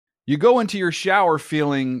You go into your shower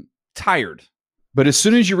feeling tired, but as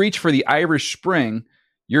soon as you reach for the Irish Spring,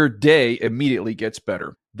 your day immediately gets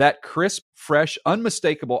better. That crisp, fresh,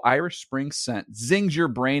 unmistakable Irish Spring scent zings your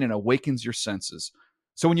brain and awakens your senses.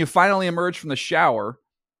 So when you finally emerge from the shower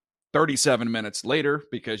 37 minutes later,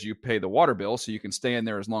 because you pay the water bill so you can stay in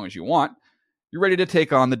there as long as you want, you're ready to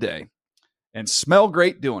take on the day and smell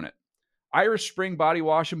great doing it. Irish Spring Body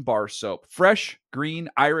Wash and Bar Soap. Fresh, green,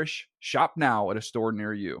 Irish. Shop now at a store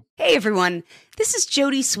near you. Hey, everyone. This is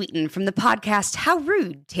Jody Sweeten from the podcast How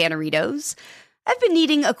Rude, Tanneritos. I've been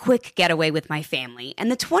needing a quick getaway with my family,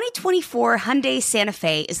 and the 2024 Hyundai Santa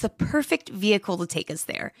Fe is the perfect vehicle to take us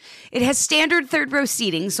there. It has standard third-row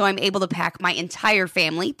seating, so I'm able to pack my entire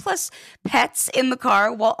family, plus pets, in the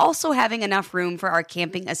car, while also having enough room for our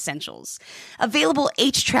camping essentials. Available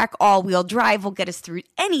H-Track all-wheel drive will get us through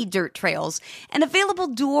any dirt trails, and available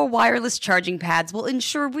dual wireless charging pads will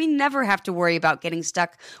ensure we never have to worry about getting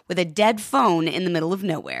stuck with a dead phone in the middle of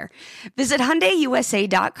nowhere. Visit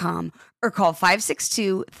HyundaiUSA.com or call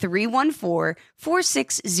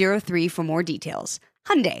 562-314-4603 for more details.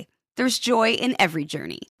 Hyundai, there's joy in every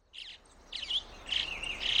journey.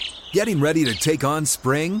 Getting ready to take on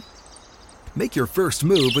spring? Make your first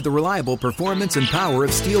move with the reliable performance and power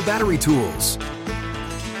of Steel battery tools.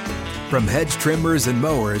 From hedge trimmers and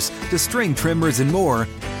mowers to string trimmers and more,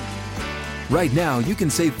 right now you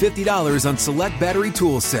can save $50 on select battery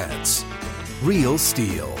tool sets. Real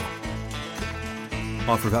Steel.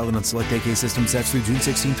 Offer valid on select AK system sets through June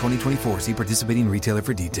 16, 2024. See participating retailer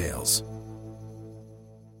for details.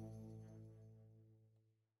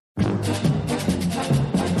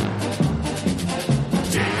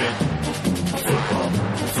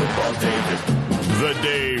 The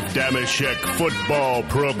Dave Dameshek Football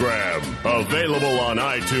Program. Available on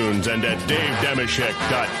iTunes and at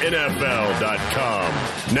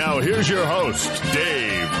davedameshek.nfl.com. Now here's your host,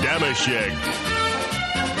 Dave Dameshek.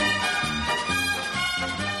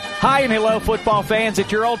 Hi and hello, football fans.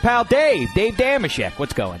 It's your old pal Dave Dameshek.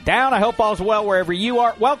 What's going down? I hope all's well wherever you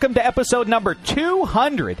are. Welcome to episode number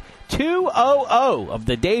 200 of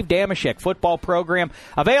the Dave Dameshek Football Program.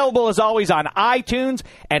 Available, as always, on iTunes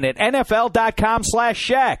and at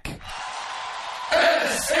NFL.com/Shek.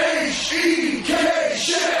 S-H-E-K,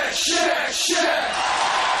 Shek.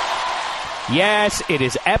 Yes, it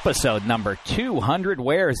is episode number 200.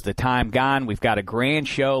 Where is the time gone? We've got a grand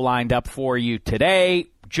show lined up for you today.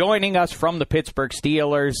 Joining us from the Pittsburgh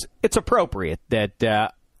Steelers, it's appropriate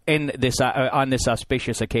that on this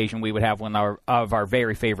auspicious occasion we would have one of our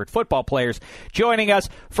very favorite football players joining us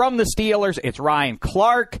from the Steelers. It's Ryan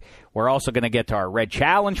Clark. We're also going to get to our Red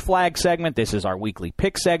Challenge Flag segment. This is our weekly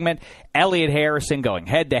pick segment. Elliot Harrison going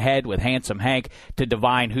head-to-head with Handsome Hank to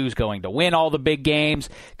divine who's going to win all the big games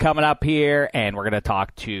coming up here. And we're going to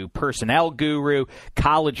talk to personnel guru,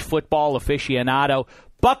 college football aficionado,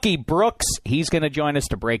 Bucky Brooks. He's going to join us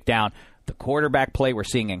to break down the quarterback play we're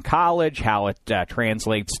seeing in college, how it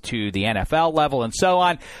translates to the NFL level, and so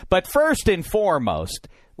on. But first and foremost,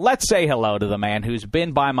 let's say hello to the man who's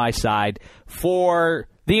been by my side for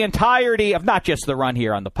the entirety of not just the run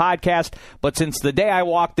here on the podcast, but since the day I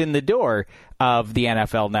walked in the door of the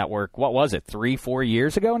NFL Network. What was it, 3-4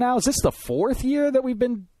 years ago now? Is this the fourth year that we've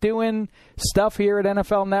been doing stuff here at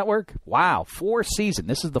NFL Network? Wow, 4 seasons.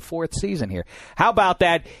 This is the 4th season here. How about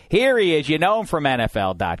that? Here he is. You know him from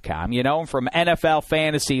NFL.com. You know him from NFL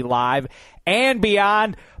Fantasy Live and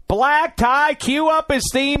beyond. Black Tie, cue up his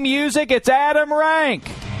theme music. It's Adam Rank.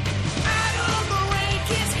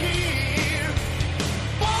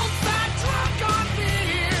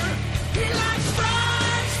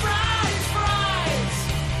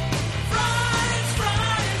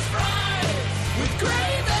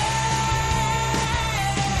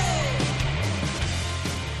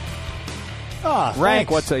 Oh, Rank,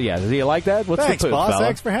 do you like that? What's thanks, the poop, boss. fella?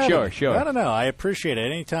 Thanks for having me. Sure. I don't know. I appreciate it.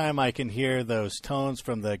 Anytime I can hear those tones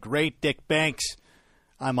from the great Dick Banks,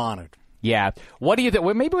 I'm honored. Yeah. What do you think?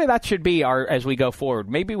 Well, maybe that should be our, as we go forward,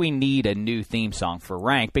 maybe we need a new theme song for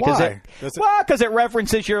Rank. Because Why? Because it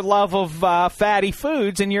references your love of fatty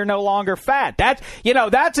foods and you're no longer fat.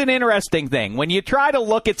 That's an interesting thing. When you try to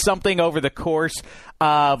look at something over the course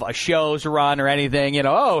of a show's run or anything,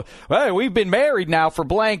 we've been married now for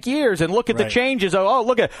blank years and look at the changes.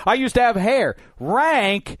 I used to have hair.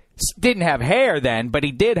 Rank didn't have hair then, but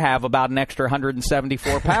he did have about an extra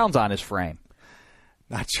 174 pounds on his frame.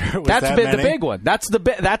 Not sure. That's been the big one. That's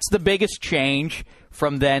the biggest change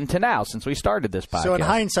from then to now since we started this podcast. So in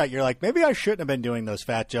hindsight, you're like, maybe I shouldn't have been doing those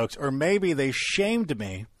fat jokes, or maybe they shamed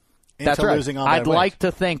me That's right. losing all that I'd weight. like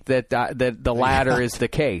to think that that the latter is the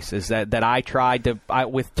case, is that I tried to,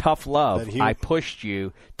 with tough love, I pushed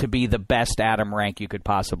you to be the best Adam Rank you could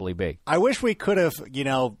possibly be. I wish we could have,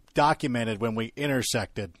 documented when we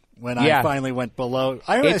intersected, when I finally went below.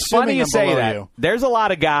 It's funny you say that. You. There's a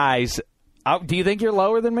lot of guys. Do you think you're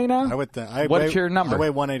lower than me now? I would think. What's your number? I weigh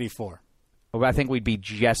 184. Well, I think we'd be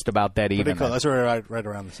just about that even. Cool. That's right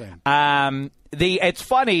around the same. It's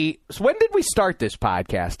funny. So when did we start this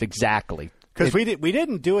podcast exactly? Because we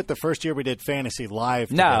didn't do it the first year we did Fantasy Live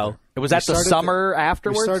together. No, it was at the summer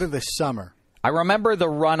afterwards. We started this summer. I remember the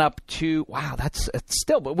run up to it's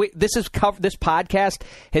still. But this podcast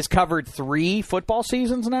has covered 3 football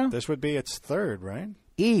seasons now. This would be its 3rd, right?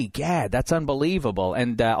 Egad, that's unbelievable.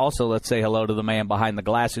 And also, let's say hello to the man behind the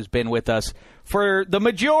glass who's been with us for the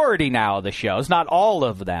majority now of the shows. Not all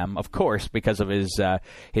of them, of course, because of his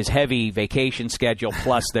heavy vacation schedule.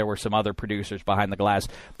 Plus, there were some other producers behind the glass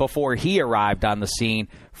before he arrived on the scene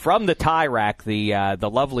from the tie rack, the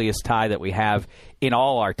loveliest tie that we have in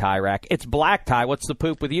all our tie rack. It's Black Tie. What's the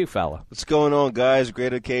poop with you, fella? What's going on, guys?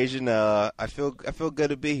 Great occasion. I feel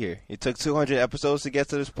good to be here. It took 200 episodes to get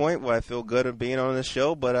to this point where I feel good at being on this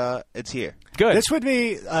show, but it's here. Good. This would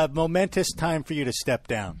be a momentous time for you to step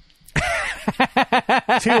down.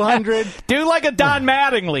 200. Do like a Don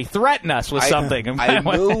Mattingly. Threaten us with something. I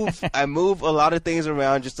move a lot of things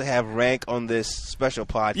around just to have Rank on this special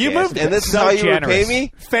podcast. You moved and this so is how you generous. repay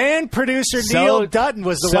me? Fan producer Neil Dutton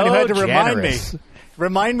was the one who had to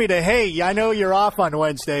remind me to, hey, I know you're off on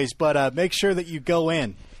Wednesdays, but make sure that you go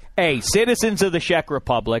in. Hey, citizens of the Czech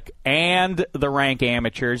Republic and the Rank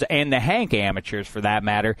Amateurs and the Hank Amateurs, for that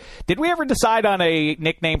matter, did we ever decide on a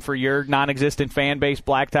nickname for your non-existent fan base,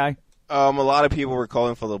 Black Tie? A lot of people were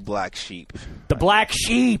calling for the Black Sheep. The Black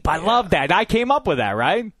Sheep. I love that. I came up with that,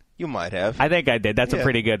 right? You might have. I think I did. That's a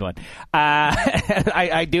pretty good one.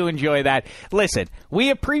 I do enjoy that. Listen, we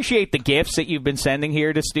appreciate the gifts that you've been sending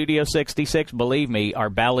here to Studio 66. Believe me, our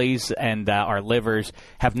bellies and our livers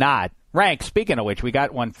have not. Rank, speaking of which, we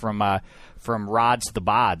got one from Rods the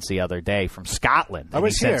Bods the other day from Scotland. I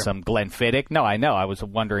was he here. sent some Glenfiddich. No, I know. I was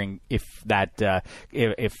wondering if that He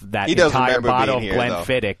doesn't entire remember bottle of being here, though.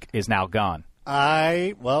 Glenfiddich is now gone.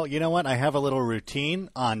 Well, you know what? I have a little routine.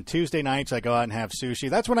 On Tuesday nights, I go out and have sushi.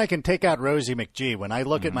 That's when I can take out Rosie McGee. When I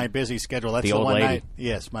look at my busy schedule, that's The the old one lady. night.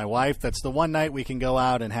 Yes, my wife. That's the one night we can go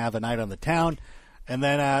out and have a night on the town. And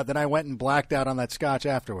then I went and blacked out on that scotch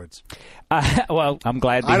afterwards. Well, I'm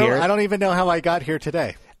glad to hear it. I don't even know how I got here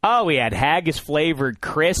today. Oh, we had haggis-flavored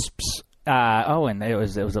crisps. And it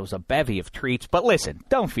was a bevy of treats. But listen,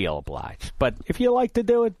 don't feel obliged. But if you like to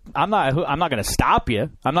do it, I'm not going to stop you.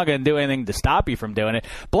 I'm not going to do anything to stop you from doing it.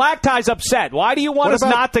 Black Tie's upset. Why do you want us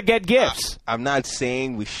not to get gifts? I'm not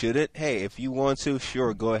saying we shouldn't. Hey, if you want to,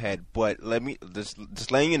 sure, go ahead. But let me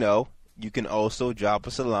just letting you know. You can also drop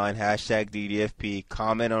us a line, #DDFP,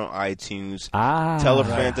 comment on iTunes, tell a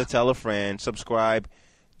friend to tell a friend, subscribe,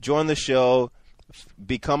 join the show,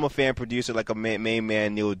 become a fan producer like a main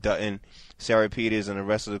man, Neil Dutton, Sarah Peters, and the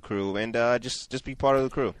rest of the crew, and just be part of the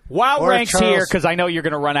crew. While Rank's here, because I know you're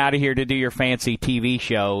going to run out of here to do your fancy TV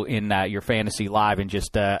show in your Fantasy Live in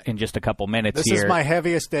just a couple minutes. This here. is my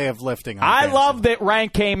heaviest day of lifting. I love that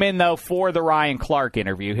Rank came in though for the Ryan Clark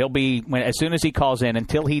interview. He'll be as soon as he calls in.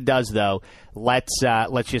 Until he does though, let's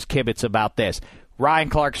just kibitz about this. Ryan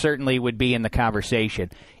Clark certainly would be in the conversation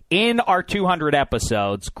in our 200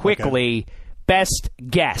 episodes. Quickly. Okay. Best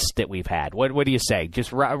guest that we've had. What do you say?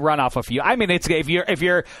 Just run off a few. I mean, if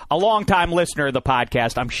you're a longtime listener of the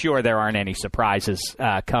podcast, I'm sure there aren't any surprises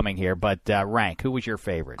coming here. But Rank, who was your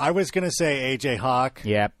favorite? I was going to say A.J. Hawk.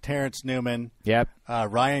 Yep. Terrence Newman. Yep.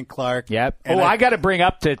 Ryan Clark. Yep. I got to bring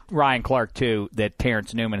up to Ryan Clark too that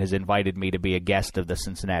Terrence Newman has invited me to be a guest of the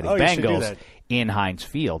Cincinnati Bengals in Heinz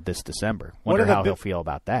Field this December. Wonder how he'll feel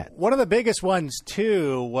about that. One of the biggest ones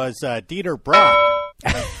too was Dieter Brock.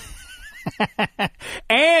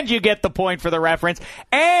 And you get the point for the reference.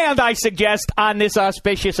 And I suggest on this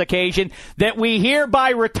auspicious occasion that we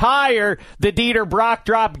hereby retire the Dieter Brock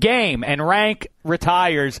drop game, and Rank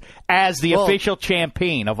retires as the official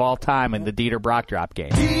champion of all time in the Dieter Brock drop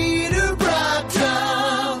game. Dieter Brock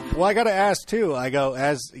drop. Well, I got to ask too. I go,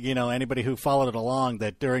 as you know, anybody who followed it along,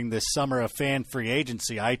 that during this summer of fan free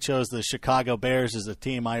agency, I chose the Chicago Bears as the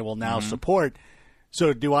team I will now support.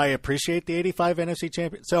 So do I appreciate the 85 NFC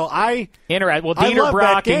champion? So Well, Dieter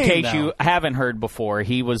Brock, in case you haven't heard before,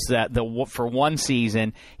 he was for one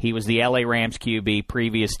season. He was the LA Rams QB.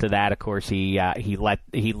 Previous to that, of course, he lit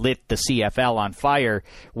the CFL on fire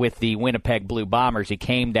with the Winnipeg Blue Bombers. He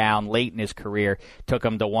came down late in his career, took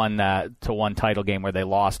them to one title game where they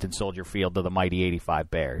lost in Soldier Field to the mighty 85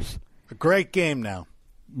 Bears. A great game now.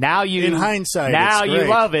 Now you, in hindsight, now it's you great.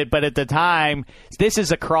 love it, but at the time, this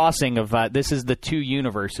is a crossing of this is the two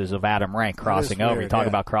universes of Adam Rank crossing over. Weird, You talk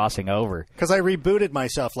about crossing over. Because I rebooted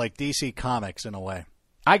myself like DC Comics in a way.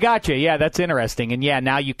 I got you. Yeah, that's interesting. And yeah,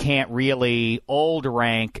 now you can't really old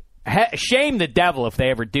Rank. Shame the devil if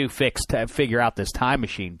they ever do figure out this time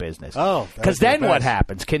machine business. Oh, because then what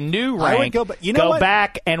happens? Can new Rank go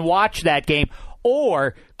back and watch that game,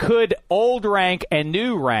 or could old Rank and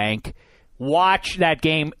new Rank watch that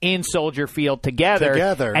game in Soldier Field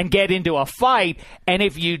together and get into a fight? And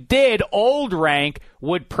if you did, old Rank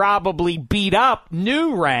would probably beat up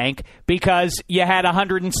new Rank because you had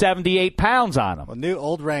 178 pounds on him. Well,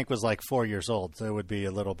 old Rank was like 4 years old, so it would be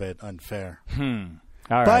a little bit unfair.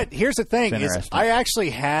 All but right. here's the thing: is I actually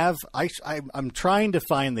have. I'm trying to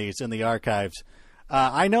find these in the archives.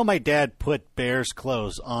 I know my dad put Bears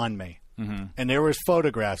clothes on me. And there was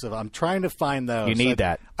photographs of. I'm trying to find those. You need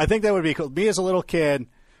that. I think that would be cool. Me as a little kid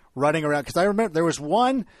running around, because I remember there was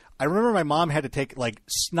one. I remember my mom had to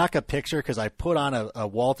snuck a picture because I put on a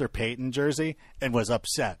Walter Payton jersey and was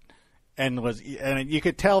upset, and you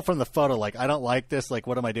could tell from the photo I don't like this.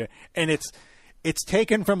 What am I doing? And it's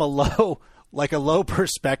taken from a low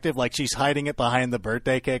perspective, like she's hiding it behind the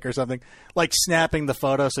birthday cake or something, snapping the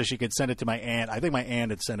photo so she could send it to my aunt. I think my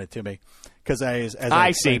aunt had sent it to me because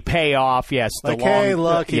I see pay off. Yes, hey,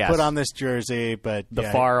 look, he put on this jersey, but the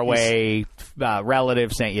far away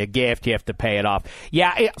relative sent you a gift. You have to pay it off.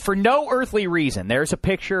 Yeah, for no earthly reason. There's a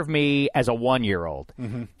picture of me as a 1-year-old,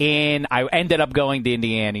 and I ended up going to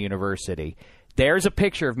Indiana University. There's a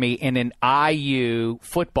picture of me in an IU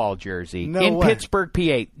football jersey in Pittsburgh,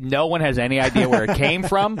 PA. No one has any idea where it came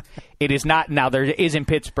from. It is not. Now, there is in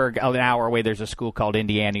Pittsburgh, an hour away, there's a school called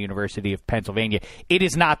Indiana University of Pennsylvania. It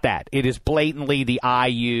is not that. It is blatantly the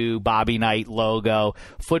IU Bobby Knight logo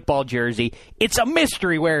football jersey. It's a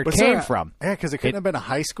mystery where it came from. Yeah, because it couldn't have been a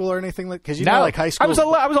high school or anything. Because high school. I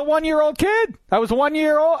was a 1-year-old kid. I was 1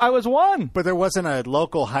 year old. I was one. But there wasn't a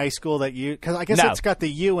local high school that you. Because I guess it's got the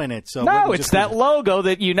U in it. So no, it's that logo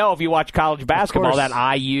that if you watch college basketball, that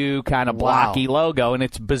IU kind of blocky logo, and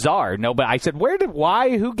it's bizarre. Nobody. I said,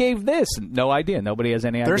 why? Who gave this? No idea. Nobody has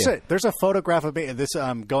any idea. There's a photograph of me.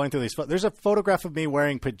 Going through these. There's a photograph of me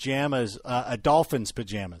wearing pajamas, a Dolphins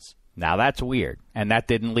pajamas. Now that's weird, and that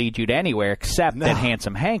didn't lead you to anywhere except that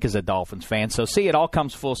Handsome Hank is a Dolphins fan. So see, it all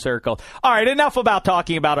comes full circle. All right, enough about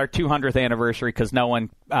talking about our 200th anniversary because no one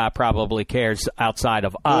probably cares outside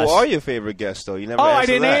of us. Who are your favorite guests, though? You never. I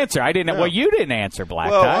didn't answer. I didn't. Yeah. Well, you didn't answer, Black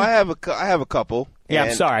Tie. I have a couple. Yeah,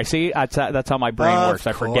 I'm sorry. See, that's how my brain works.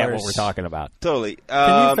 I forget what we're talking about. Totally.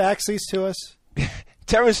 Can you fax these to us?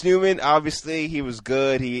 Terrence Newman, obviously, he was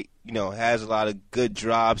good. He, has a lot of good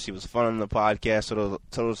drops. He was fun on the podcast.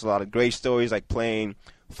 Told us a lot of great stories, like playing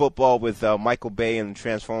football with Michael Bay in the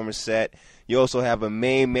Transformers set. You also have a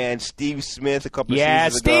main man, Steve Smith, a couple of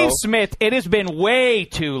seasons ago. Yeah, Steve Smith. It has been way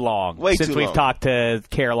too long since we've talked to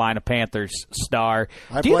Carolina Panthers star.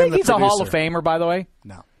 Do you think he's a Hall of Famer, by the way?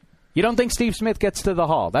 No. You don't think Steve Smith gets to the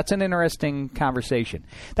Hall? That's an interesting conversation.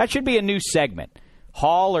 That should be a new segment.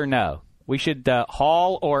 Hall or no? We should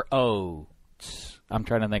Hall or Oates. I'm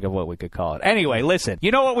trying to think of what we could call it. Anyway, listen.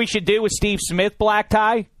 You know what we should do with Steve Smith, Black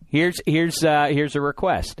Tie? Here's a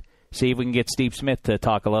request. See if we can get Steve Smith to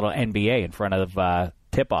talk a little NBA in front of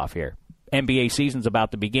tip-off here. NBA season's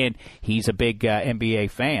about to begin. He's a big NBA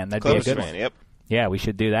fan. That'd be a good one. Yep. Yeah, we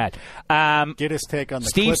should do that. Get his take on the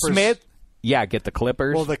Steve Clippers. Smith. Yeah, get the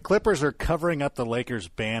Clippers. Well, the Clippers are covering up the Lakers'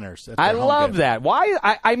 banners. I love that. Why?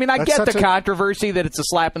 I get the controversy that it's a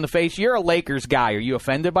slap in the face. You're a Lakers guy. Are you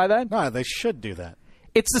offended by that? No, they should do that.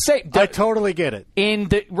 It's the same. I totally get it.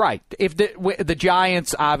 If the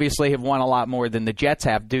Giants obviously have won a lot more than the Jets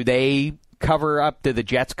have, do they cover up? Do the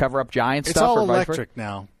Jets cover up Giants stuff? It's all electric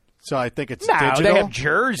now, so I think it's digital. They have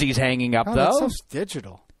jerseys hanging up though. That's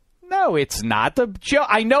digital. No, it's not.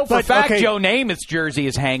 I know for a fact Joe Namath's jersey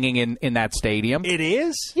is hanging in that stadium. It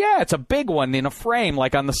is? Yeah, it's a big one in a frame,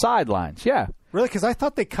 like on the sidelines. Yeah. Really? Because I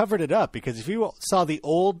thought they covered it up. Because if you saw the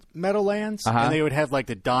old Meadowlands, and they would have like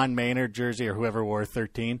the Don Maynard jersey or whoever wore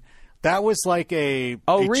 13, that was like a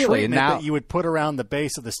treatment that you would put around the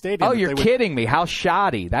base of the stadium. Oh, you're kidding me. How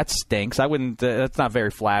shoddy. That stinks. I wouldn't. That's not very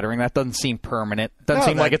flattering. That doesn't seem permanent. Doesn't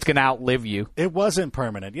seem like it's going to outlive you. It wasn't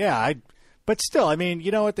permanent. Yeah, But still, I mean,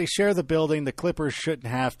 you know what? They share the building. The Clippers shouldn't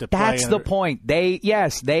have to play. That's the point. They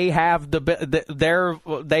have they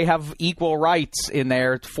have equal rights in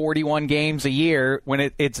their 41 games a year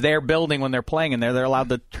when it's their building when they're playing in there. They're allowed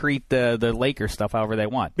to treat the Lakers stuff however they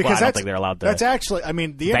want. Because I don't think they're allowed to. That's actually, I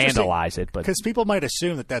mean, vandalize it, but because people might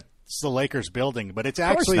assume that that's the Lakers building, but it's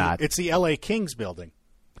actually not. It's the LA Kings building.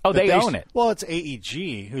 Oh, they own it. Well, it's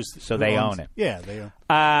AEG. So they own it. Yeah, they own.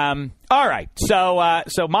 All right.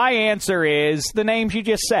 So my answer is the names you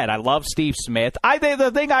just said. I love Steve Smith.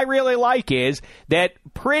 The thing I really like is that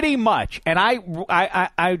pretty much, and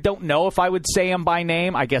I don't know if I would say him by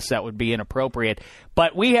name. I guess that would be inappropriate.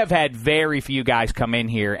 But we have had very few guys come in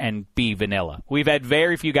here and be vanilla. We've had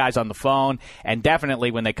very few guys on the phone, and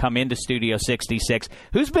definitely when they come into Studio 66,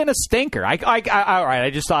 who's been a stinker. All right, I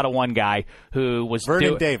just thought of one guy who was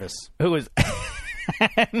Vernon Davis. Who was...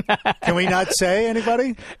 Can we not say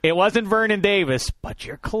anybody? It wasn't Vernon Davis, but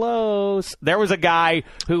you're close. There was a guy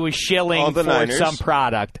who was shilling for Niners. some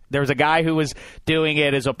product. There was a guy who was doing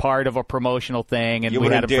it as a part of a promotional thing, and we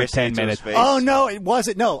had him for 10 minutes. Oh, no, it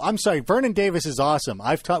wasn't. No, I'm sorry. Vernon Davis is awesome.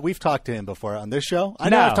 We've talked to him before on this show.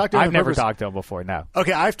 I've never talked to him before, no.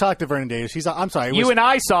 Okay, I've talked to Vernon Davis. I'm sorry. You and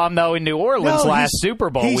I saw him, though, in New Orleans last Super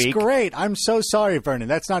Bowl week. He's great. I'm so sorry, Vernon.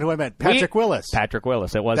 That's not who I meant. Patrick Willis. Patrick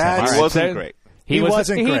Willis. It wasn't. That wasn't great. He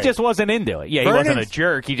wasn't great. He just wasn't into it. Yeah, he wasn't a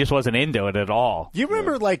jerk. He just wasn't into it at all. You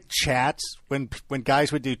remember like chats when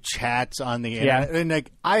guys would do chats on the internet? And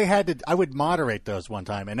like I would moderate those one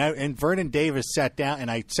time, and Vernon Davis sat down,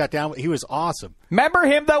 and I sat down. He was awesome. Remember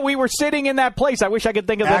him though? We were sitting in that place. I wish I could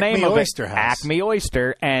think of the name of Oyster it. House. Acme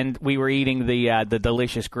Oyster, and we were eating the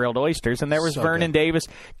delicious grilled oysters, and there was So Vernon good. Davis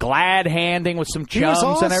glad handing with some chums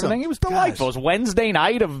awesome. and everything. It was delightful. Gosh. It was Wednesday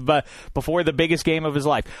night before the biggest game of his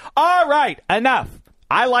life. All right, enough.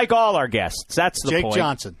 I like all our guests. That's the Jake point.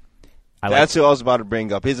 Johnson. That's who I was about to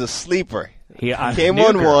bring up. He's a sleeper. He came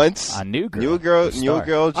on once. A new girl. New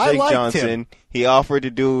girl. I Jake liked Johnson. him. He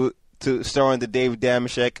offered to star in the Dave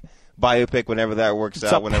Dameshek biopic whenever that works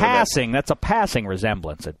out. That's a passing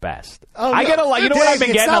resemblance at best. Oh, I get a lot. You know what I've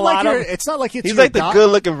been getting a lot of? It's not like it's He's your like the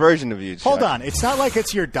good-looking version of you. Chuck. Hold on. It's not like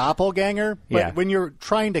it's your doppelganger, but Yeah. when you're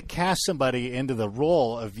trying to cast somebody into the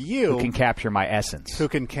role of you Who can capture my essence? who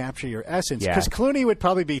can capture your essence. Yeah. Because Clooney would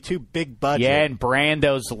probably be too big budget. Yeah, and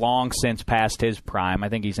Brando's long since past his prime. I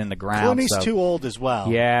think he's in the ground. Clooney's too old as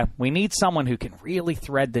well. Yeah, we need someone who can really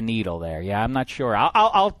thread the needle there. Yeah, I'm not sure.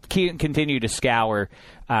 I'll continue to scour.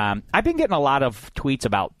 I've been getting a lot of tweets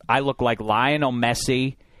about I look like Lionel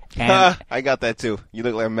Messi. And I got that too. You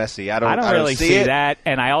look like Messi. I don't really see it. that.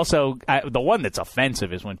 And I also the one that's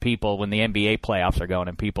offensive is when the NBA playoffs are going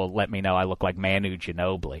and people let me know I look like Manu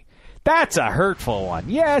Ginobili. That's a hurtful one.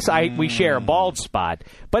 Yes, we share a bald spot,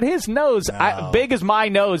 but his nose, big as my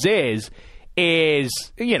nose is his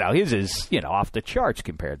is off the charts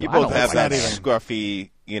compared to You mine. both have that even- scruffy,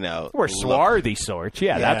 We're swarthy sorts.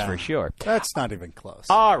 Yeah, that's for sure. That's not even close.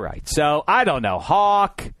 All right. So, I don't know.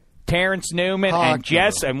 Hawk, Terrence Newman, and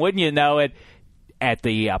Jess, and wouldn't you know it, at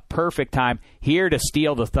the perfect time, here to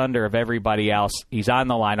steal the thunder of everybody else. He's on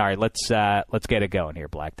the line. All right, let's get it going here,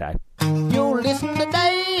 Black Tie. You listen to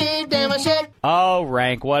Dave Dameshek. Oh,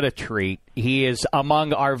 Rank, what a treat. He is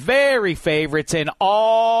among our very favorites in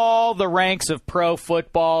all the ranks of pro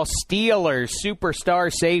football. Steelers,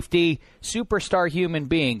 superstar safety, superstar human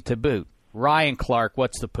being to boot. Ryan Clark,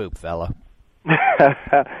 what's the poop, fella?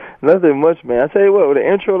 Nothing much, man. I tell you what, with an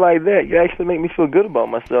intro like that, you actually make me feel good about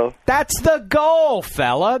myself. That's the goal,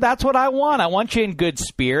 fella. That's what I want. I want you in good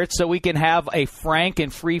spirits so we can have a frank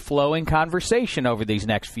and free-flowing conversation over these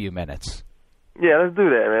next few minutes. Yeah, let's do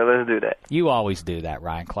that, man. Let's do that. You always do that,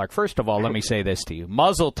 Ryan Clark. First of all, let me say this to you.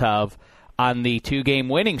 Muzzle tov on the 2-game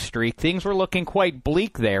winning streak. Things were looking quite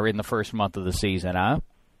bleak there in the first month of the season, huh?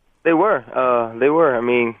 They were. I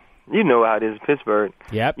mean, you know how it is in Pittsburgh.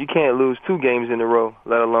 Yep. You can't lose 2 games in a row,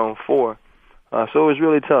 let alone 4. So it was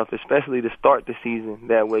really tough, especially to start the season.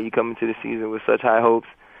 That way you come into the season with such high hopes,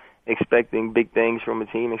 expecting big things from a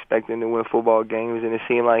team, expecting to win football games, and it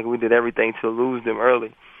seemed like we did everything to lose them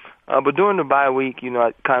early. But during the bye week,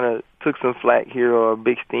 I kind of took some flack here, or a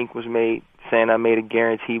big stink was made, saying I made a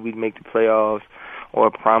guarantee we'd make the playoffs or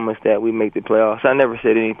a promise that we'd make the playoffs. I never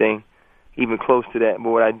said anything even close to that. But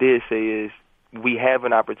what I did say is we have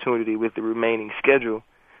an opportunity with the remaining schedule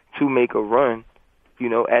to make a run,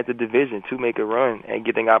 at the division, to make a run and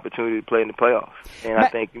get an opportunity to play in the playoffs. And I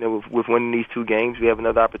think, with winning these 2 games, we have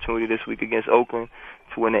another opportunity this week against Oakland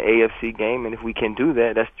to win an AFC game. And if we can do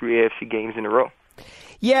that, that's 3 AFC games in a row.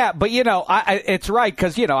 Yeah, but, it's right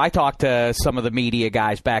because, I talked to some of the media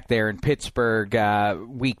guys back there in Pittsburgh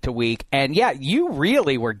week to week, and, yeah, you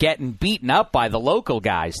really were getting beaten up by the local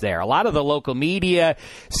guys there. A lot of the local media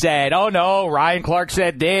said, oh, no, Ryan Clark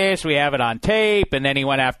said this, we have it on tape, and then he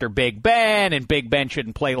went after Big Ben, and Big Ben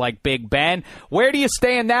shouldn't play like Big Ben. Where do you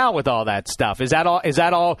stand now with all that stuff? Is that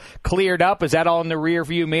all cleared up? Is that all in the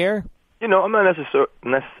rearview mirror? I'm not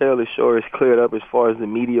necessarily sure it's cleared up as far as the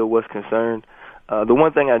media was concerned. The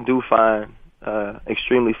one thing I do find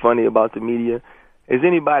extremely funny about the media is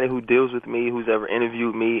anybody who deals with me, who's ever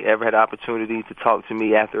interviewed me, ever had opportunity to talk to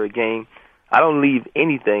me after a game, I don't leave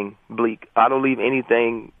anything bleak. I don't leave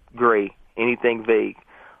anything gray, anything vague.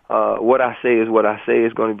 What I say is what I say.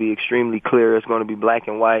 It's going to be extremely clear. It's going to be black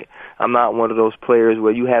and white. I'm not one of those players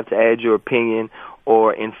where you have to add your opinion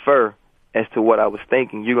or infer as to what I was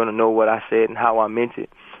thinking. You're going to know what I said and how I meant it.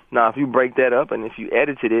 Now, if you break that up and if you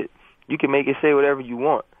edited it, you can make it say whatever you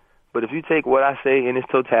want. But if you take what I say in its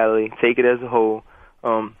totality, take it as a whole,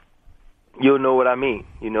 you'll know what I mean.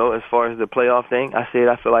 As far as the playoff thing, I said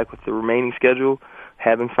I feel like with the remaining schedule,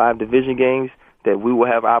 having 5 division games, that we will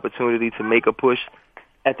have opportunity to make a push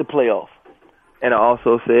at the playoff. And I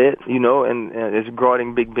also said, and it's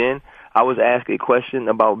regarding Big Ben, I was asked a question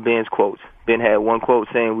about Ben's quotes. Ben had one quote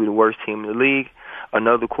saying we're the worst team in the league,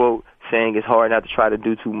 another quote saying it's hard not to try to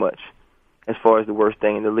do too much. As far as the worst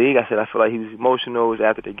thing in the league, I said I feel like he was emotional. It was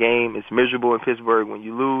after the game. It's miserable in Pittsburgh when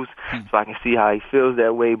you lose, so I can see how he feels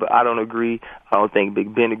that way, but I don't agree. I don't think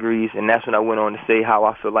Big Ben agrees, and that's when I went on to say how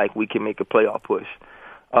I feel like we can make a playoff push.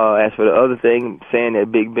 As for the other thing, saying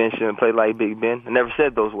that Big Ben shouldn't play like Big Ben, I never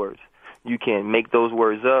said those words. You can make those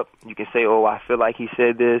words up. You can say, I feel like he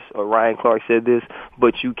said this, or Ryan Clark said this,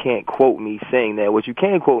 but you can't quote me saying that. What you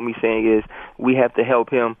can quote me saying is we have to help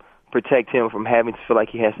him, protect him from having to feel like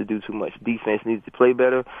he has to do too much. Defense needs to play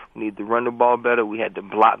better. We need to run the ball better. We had to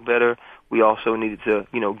block better. We also needed to,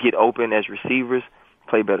 get open as receivers,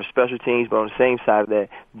 play better special teams. But on the same side of that,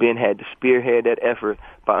 Ben had to spearhead that effort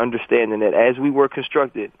by understanding that as we were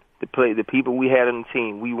constructed, the people we had on the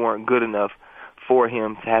team, we weren't good enough for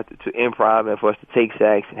him to have to improv and for us to take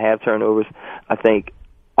sacks and have turnovers. I think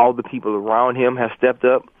all the people around him have stepped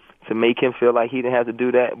up to make him feel like he didn't have to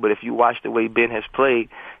do that. But if you watch the way Ben has played,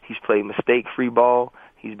 he's played mistake-free ball.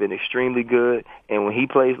 He's been extremely good. And when he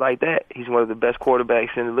plays like that, he's one of the best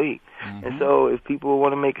quarterbacks in the league. Mm-hmm. And so if people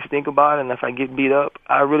want to make us think about it, and if I get beat up,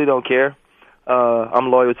 I really don't care.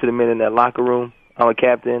 I'm loyal to the men in that locker room. I'm a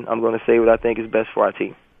captain. I'm going to say what I think is best for our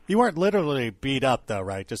team. You weren't literally beat up, though,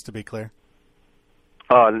 right? Just to be clear.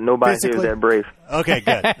 Nobody here is that brave. Okay,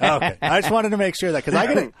 good. Okay, I just wanted to make sure that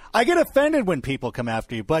because I get offended when people come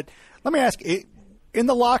after you. But let me ask, in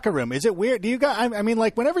the locker room, is it weird? Do you guys? I mean,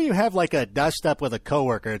 like whenever you have like a dust up with a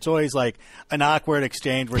coworker, it's always like an awkward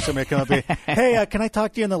exchange where somebody comes up and, hey, can I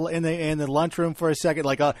talk to you in the lunchroom for a second?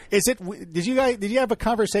 Like, is it? Did you have a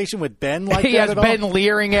conversation with Ben like that? Has Ben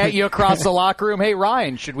leering at you across the locker room? Hey,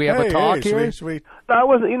 Ryan, should we have a talk here? Sweet. No, I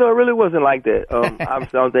wasn't. It really wasn't like that. Obviously, I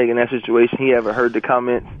don't think in that situation he ever heard the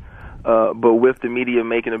comments. But with the media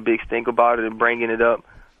making a big stink about it and bringing it up,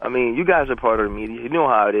 I mean, you guys are part of the media. You know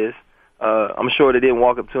how it is. I'm sure they didn't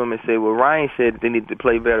walk up to him and say, well, Ryan said they needed to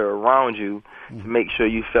play better around you to make sure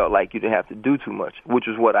you felt like you didn't have to do too much, which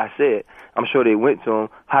was what I said. I'm sure they went to him,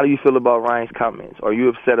 how do you feel about Ryan's comments? Are you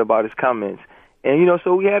upset about his comments? And,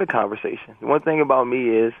 so we had a conversation. The one thing about me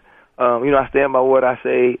is, I stand by what I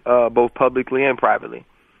say both publicly and privately.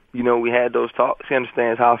 We had those talks. He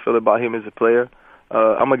understands how I feel about him as a player.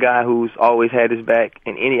 I'm a guy who's always had his back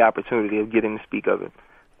in any opportunity of getting to speak of it.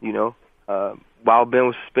 While Ben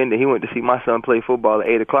was suspended, he went to see my son play football at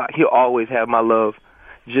 8 o'clock. He'll always have my love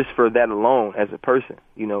just for that alone as a person,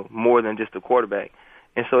 more than just a quarterback.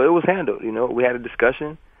 And so it was handled. We had a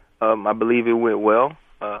discussion. I believe it went well.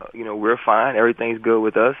 We're fine. Everything's good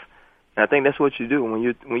with us. And I think that's what you do. When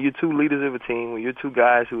you're two leaders of a team, when you're two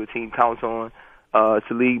guys who a team counts on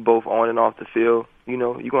to lead both on and off the field, you're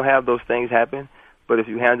going to have those things happen. But if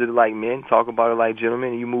you handle it like men, talk about it like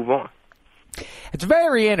gentlemen, and you move on. It's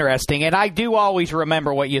very interesting, and I do always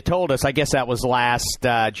remember what you told us. I guess that was last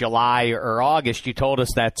July or August. You told us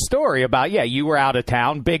that story about, you were out of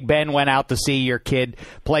town. Big Ben went out to see your kid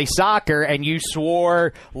play soccer, and you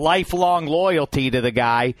swore lifelong loyalty to the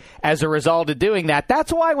guy as a result of doing that.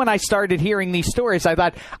 That's why when I started hearing these stories, I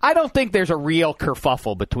thought, I don't think there's a real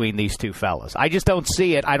kerfuffle between these two fellas. I just don't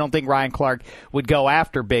see it. I don't think Ryan Clark would go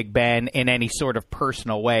after Big Ben in any sort of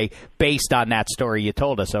personal way based on that story you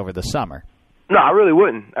told us over the summer. No, I really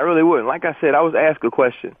wouldn't. Like I said, I was asked a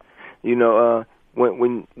question. When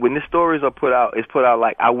the stories are put out, it's put out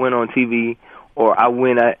like I went on TV or I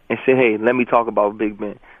went and said, hey, let me talk about Big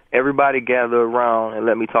Ben. Everybody gather around and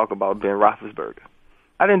let me talk about Ben Roethlisberger.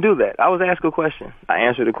 I didn't do that. I was asked a question. I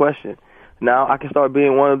answered the question. Now I can start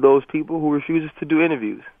being one of those people who refuses to do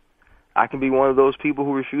interviews. I can be one of those people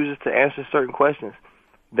who refuses to answer certain questions.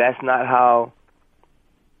 That's not how,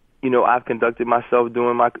 I've conducted myself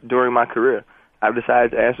during my career. I've decided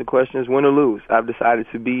to answer questions, win or lose. I've decided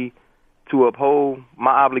to uphold my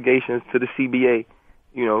obligations to the CBA,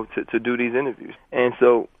 to do these interviews. And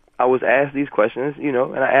so I was asked these questions,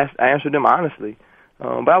 and I answered them honestly.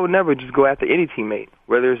 But I would never just go after any teammate,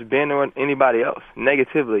 whether it's Ben or anybody else,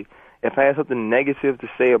 negatively. If I had something negative to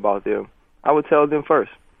say about them, I would tell them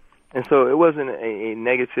first. And so it wasn't a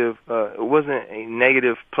negative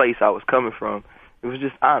place I was coming from. It was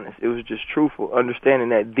just honest. It was just truthful, understanding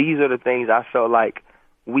that these are the things I felt like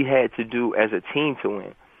we had to do as a team to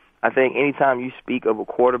win. I think anytime you speak of a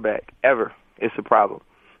quarterback ever, it's a problem.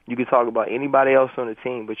 You can talk about anybody else on the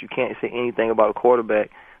team, but you can't say anything about a quarterback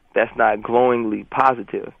that's not glowingly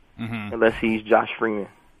positive, unless he's Josh Freeman.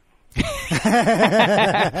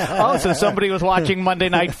 Oh, so somebody was watching Monday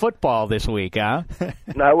Night Football this week, huh?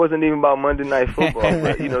 No, it wasn't even about Monday Night Football.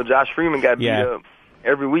 But, Josh Freeman got beat up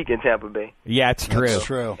every week in Tampa Bay. Yeah, it's true. That's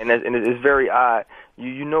true. And it's very odd.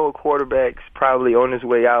 You know a quarterback's probably on his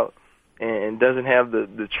way out and doesn't have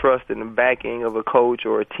the trust and the backing of a coach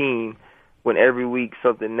or a team when every week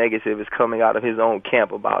something negative is coming out of his own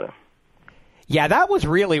camp about him. Yeah, that was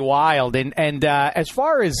really wild. And as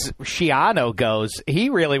far as Schiano goes, he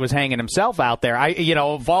really was hanging himself out there.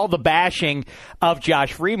 Of all the bashing of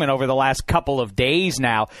Josh Freeman over the last couple of days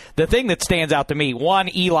now, the thing that stands out to me,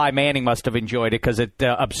 one, Eli Manning must have enjoyed it because it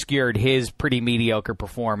obscured his pretty mediocre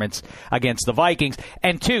performance against the Vikings.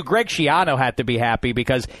 And two, Greg Schiano had to be happy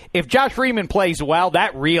because if Josh Freeman plays well,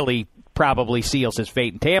 that really probably seals his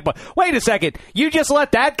fate in Tampa. Wait a second, you just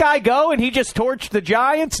let that guy go and he just torched the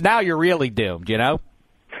Giants? Now you're really doomed, Yeah,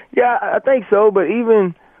 I think so, but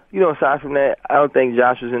even, aside from that, I don't think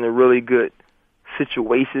Josh was in a really good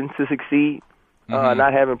situation to succeed.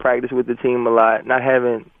 Not having practiced with the team a lot, not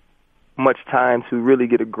having much time to really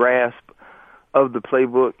get a grasp of the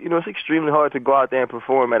playbook. It's extremely hard to go out there and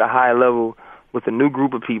perform at a high level with a new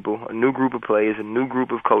group of people, a new group of players, a new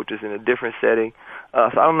group of coaches in a different setting. So I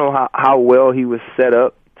don't know how well he was set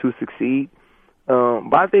up to succeed.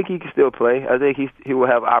 But I think he can still play. I think he will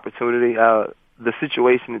have opportunity. The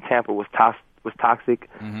situation in Tampa was toxic.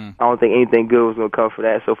 I don't think anything good was going to come for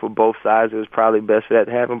that. So for both sides, it was probably best for that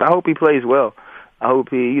to happen. But I hope he plays well. I hope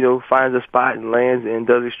he, finds a spot and lands and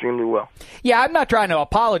does extremely well. Yeah, I'm not trying to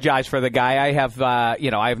apologize for the guy. I have,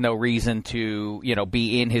 I have no reason to,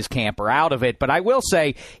 be in his camp or out of it. But I will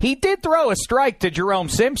say he did throw a strike to Jerome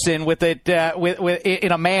Simpson with it,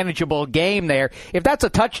 in a manageable game there. If that's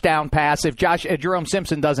a touchdown pass, if Jerome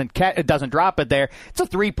Simpson doesn't drop it there, it's a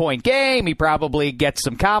 3-point game. He probably gets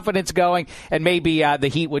some confidence going, and maybe the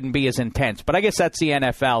heat wouldn't be as intense. But I guess that's the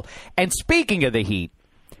NFL. And speaking of the heat,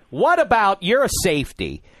 what about, you're a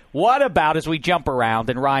safety, what about, as we jump around,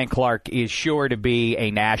 and Ryan Clark is sure to be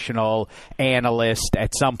a national analyst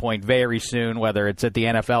at some point very soon, whether it's at the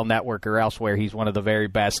NFL Network or elsewhere. He's one of the very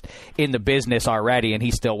best in the business already, and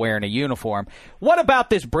he's still wearing a uniform. What about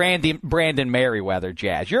this Brandon Merriweather,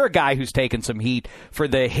 Jazz? You're a guy who's taken some heat for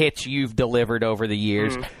the hits you've delivered over the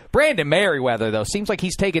years. Brandon Merriweather, though, seems like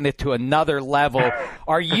he's taken it to another level.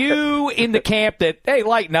 Are you in the camp that, hey,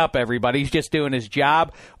 lighten up, everybody, he's just doing his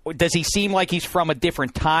job? Or does he seem like he's from a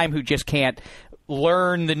different time who just can't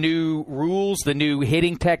learn the new rules, the new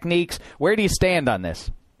hitting techniques? Where do you stand on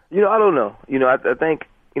this? I don't know. I think,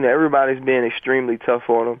 everybody's been extremely tough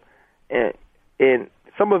on him, and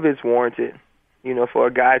some of it's warranted. For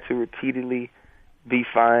a guy to repeatedly be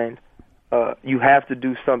fined, you have to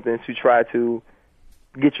do something to try to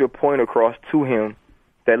get your point across to him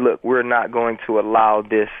that, look, we're not going to allow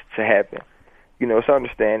this to happen. So I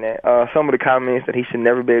understand that. Some of the comments that he should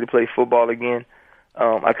never be able to play football again,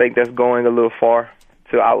 I think that's going a little far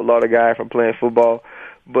to outlaw the guy from playing football.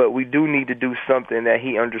 But we do need to do something that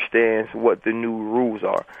he understands what the new rules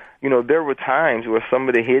are. There were times where some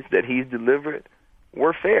of the hits that he's delivered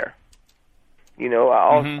were fair.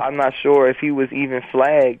 I'm not sure if he was even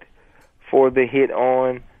flagged for the hit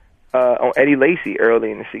on Eddie Lacy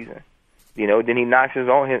early in the season. Then he knocks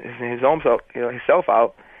himself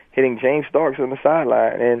out, hitting James Starks on the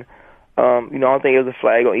sideline. And, I don't think it was a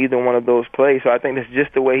flag on either one of those plays. So I think that's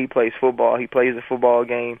just the way he plays football. He plays a football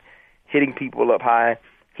game, hitting people up high.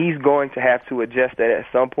 He's going to have to adjust that at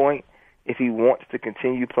some point if he wants to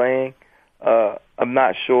continue playing. I'm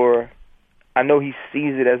not sure. I know he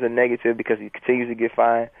sees it as a negative because he continues to get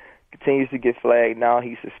fined, continues to get flagged. Now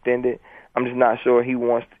he's suspended. I'm just not sure he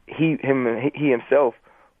himself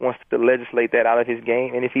wants to legislate that out of his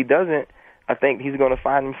game. And if he doesn't, I think he's going to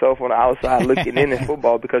find himself on the outside looking in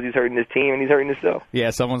football because he's hurting his team and he's hurting himself. Yeah,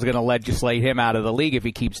 someone's going to legislate him out of the league if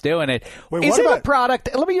he keeps doing it. Is it a product?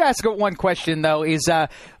 Let me ask one question, though. Is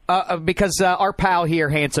because our pal here,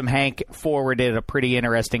 Handsome Hank, forwarded a pretty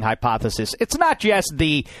interesting hypothesis. It's not just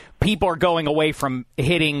the people are going away from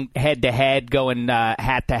hitting head-to-head, going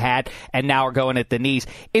hat-to-hat, and now are going at the knees.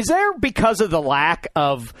 Is there, because of the lack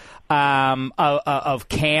of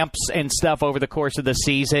camps and stuff over the course of the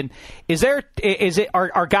season,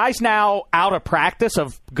 are guys now out of practice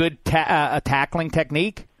of good tackling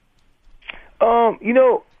technique?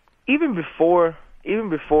 Even before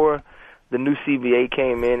the new CBA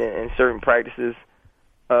came in and certain practices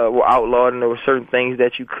were outlawed and there were certain things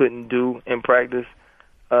that you couldn't do in practice,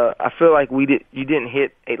 I feel like you didn't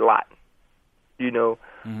hit a lot.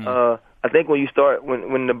 I think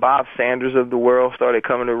when the Bob Sanders of the world started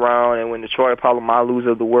coming around, and when the Troy Polamalu's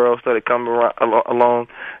of the world started coming along,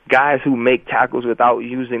 guys who make tackles without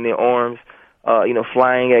using their arms,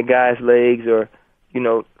 flying at guys' legs or,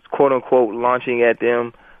 quote unquote, launching at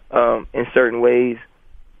them in certain ways.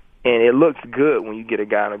 And it looks good when you get a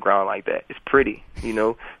guy on the ground like that. It's pretty,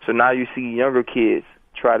 So now you see younger kids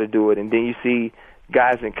try to do it, and then you see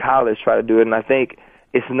guys in college try to do it. And I think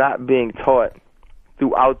it's not being taught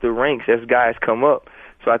throughout the ranks as guys come up.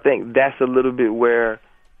 So I think that's a little bit where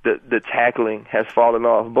the tackling has fallen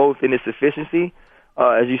off, both in its efficiency,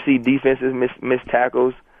 as you see defenses miss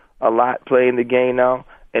tackles a lot playing the game now,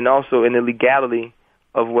 and also in the legality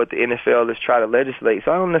of what the NFL is trying to legislate.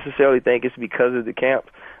 So I don't necessarily think it's because of the camp.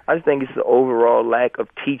 I just think it's the overall lack of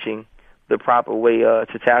teaching the proper way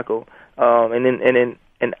to tackle. And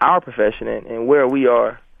in our profession and where we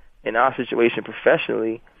are in our situation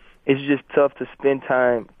professionally, it's just tough to spend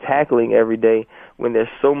time tackling every day when there's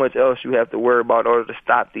so much else you have to worry about in order to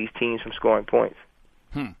stop these teams from scoring points.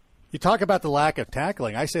 You talk about the lack of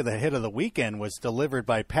tackling. I say the hit of the weekend was delivered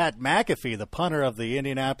by Pat McAfee, the punter of the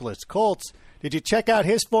Indianapolis Colts. Did you check out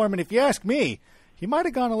his form? And if you ask me, he might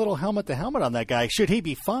have gone a little helmet-to-helmet on that guy. Should he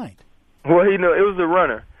be fined? Well, it was a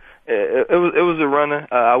runner. It was a runner.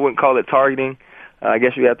 I wouldn't call it targeting. I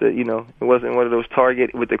guess you have to, it wasn't one of those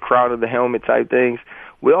target with the crown of the helmet type things.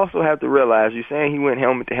 We also have to realize, you're saying he went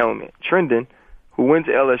helmet-to-helmet. Trendon, who went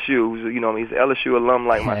to LSU, he's an LSU alum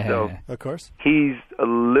like myself. Of course. He's a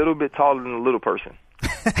little bit taller than a little person.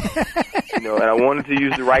 And I wanted to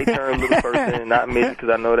use the right term, little person, and not midget, because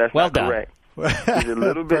I know that's not correct. He's a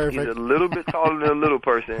little bit taller than a little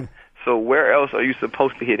person. So where else are you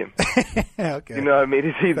supposed to hit him? Okay. You know what I mean?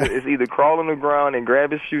 It's either crawl on the ground and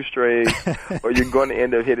grab his shoestrings, or you're going to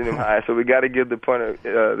end up hitting him high. So we got to give the punter,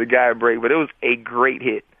 the guy, a break. But it was a great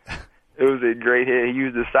hit. It was a great hit. He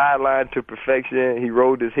used the sideline to perfection. He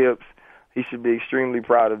rolled his hips. He should be extremely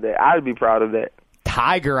proud of that. I'd be proud of that.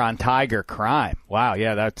 Tiger on Tiger crime. Wow,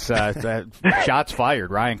 yeah, that's shots fired.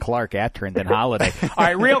 Ryan Clark at Trendon Holiday. All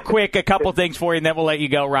right, real quick, a couple things for you, and then we'll let you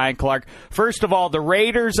go, Ryan Clark. First of all, the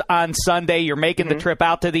Raiders on Sunday, you're making the trip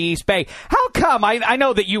out to the East Bay. How come? I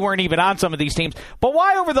know that you weren't even on some of these teams, but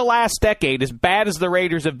why over the last decade, as bad as the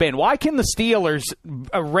Raiders have been, why can the Steelers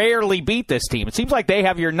rarely beat this team? It seems like they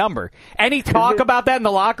have your number. Any talk about that in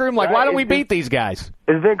the locker room? Like, why don't we beat these guys?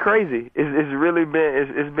 It's been crazy. It's really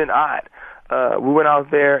been odd. We went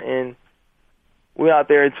out there in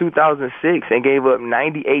 2006 and gave up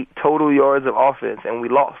 98 total yards of offense, and we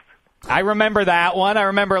lost. I remember that one. I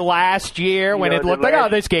remember last year when it looked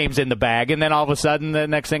like, this game's in the bag, and then all of a sudden, the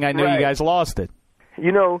next thing I knew, you guys lost it.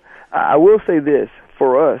 I will say this,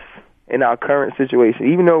 for us, in our current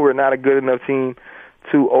situation, even though we're not a good enough team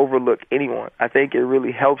to overlook anyone, I think it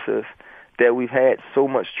really helps us that we've had so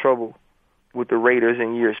much trouble with the Raiders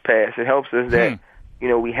in years past. It helps us that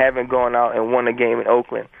we haven't gone out and won a game in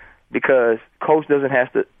Oakland, because Coach doesn't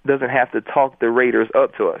have to talk the Raiders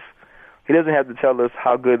up to us. He doesn't have to tell us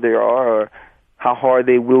how good they are or how hard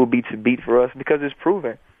they will be to beat for us, because it's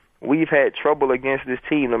proven. We've had trouble against this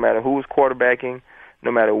team, no matter who was quarterbacking,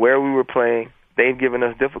 no matter where we were playing. They've given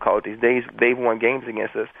us difficulties. They've won games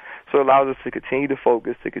against us. So it allows us to continue to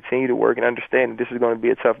focus, to continue to work, and understand that this is going to be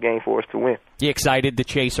a tough game for us to win. You excited to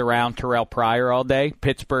chase around Terrell Pryor all day,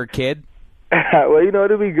 Pittsburgh kid? Well,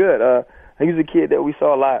 it'll be good. He's a kid that we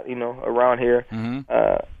saw a lot, around here.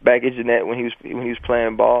 Back at Jeanette when he was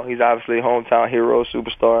playing ball. He's obviously a hometown hero,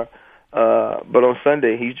 superstar. But on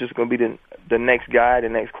Sunday, he's just going to be the next guy, the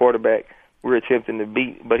next quarterback we're attempting to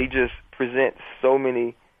beat. But he just presents so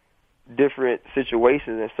many different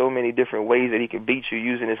situations and so many different ways that he can beat you,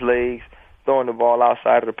 using his legs, throwing the ball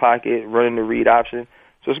outside of the pocket, running the read option.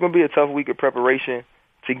 So it's going to be a tough week of preparation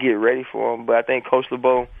to get ready for him. But I think Coach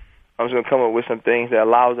LeBeau, I'm just going to come up with some things that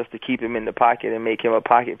allows us to keep him in the pocket and make him a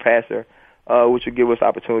pocket passer which will give us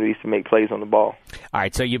opportunities to make plays on the ball. All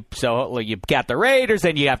right, so you've got the Raiders,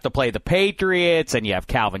 then you have to play the Patriots, and you have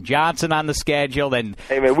Calvin Johnson on the schedule. Then,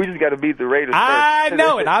 hey, man, we just got to beat the Raiders I first.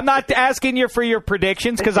 know it. I'm not asking you for your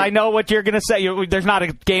predictions because I know what you're going to say. There's not a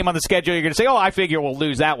game on the schedule you're going to say, oh, I figure we'll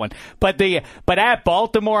lose that one. But at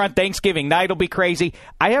Baltimore on Thanksgiving night will be crazy.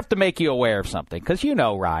 I have to make you aware of something because you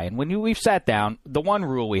know, Ryan, when we've sat down, the one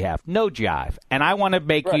rule we have, no jive. And I want to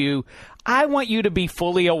make I want you to be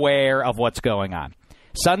fully aware of what's going on.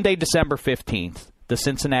 Sunday, December 15th, the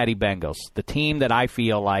Cincinnati Bengals, the team that I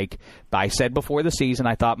feel like, I said before the season,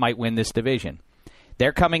 I thought might win this division.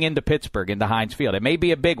 They're coming into Pittsburgh, into Heinz Field. It may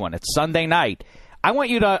be a big one. It's Sunday night. I want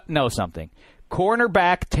you to know something.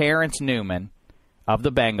 Cornerback Terrence Newman of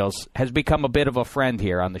the Bengals has become a bit of a friend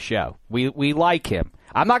here on the show. We like him.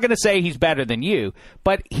 I'm not going to say he's better than you,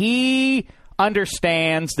 but he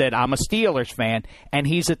understands that I'm a Steelers fan, and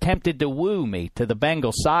he's attempted to woo me to the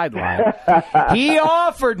Bengals sideline. He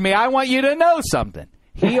offered me, I want you to know something,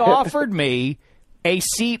 he offered me a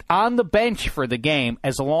seat on the bench for the game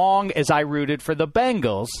as long as I rooted for the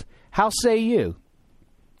Bengals. How say you?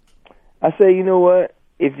 I say, you know what?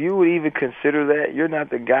 If you would even consider that, you're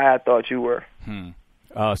not the guy I thought you were.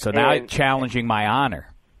 Oh, so now I'm challenging my honor.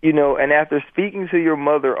 You know, and after speaking to your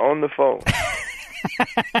mother on the phone,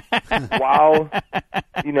 while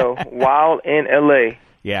in LA,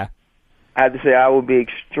 yeah, I have to say I would be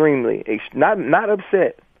extremely not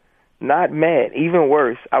upset, not mad, even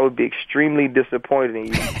worse. I would be extremely disappointed in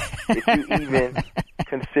you if you even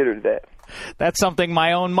considered that. That's something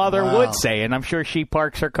my own mother would say, and I'm sure she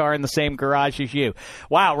parks her car in the same garage as you.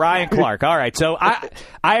 Wow, Ryan Clark. All right, so I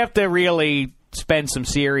have to really spend some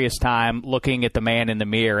serious time looking at the man in the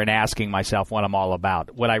mirror and asking myself what I'm all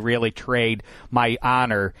about. Would I really trade my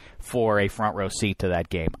honor for a front row seat to that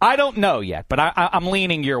game? I don't know yet, but I'm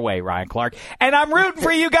leaning your way, Ryan Clark. And I'm rooting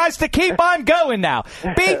for you guys to keep on going now.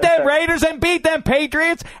 Beat them Raiders and beat them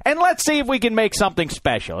Patriots, and let's see if we can make something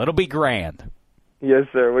special. It'll be grand. Yes,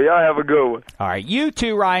 sir. Well, y'all have a good one. All right. You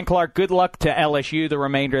too, Ryan Clark. Good luck to LSU, the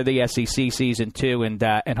remainder of the SEC Season 2,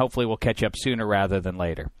 and hopefully we'll catch up sooner rather than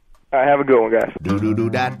later. All right, have a good one, guys.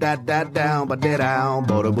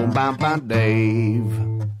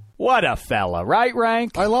 Dave. What a fella, right,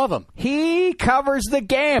 Rank? I love him. He covers the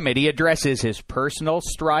gamut. He addresses his personal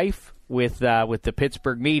strife with the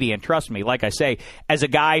Pittsburgh media, and trust me, like I say, as a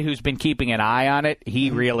guy who's been keeping an eye on it,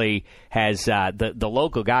 he really has. The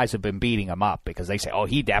local guys have been beating him up because they say, "Oh,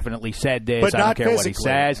 he definitely said this." But I don't care what he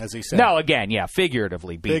says. As he said. No, again, yeah,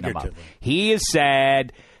 figuratively beating him up. He has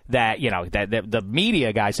said that that the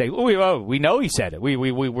media guys say, "Oh, we know he said it. We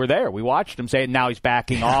were there. We watched him say it. And now he's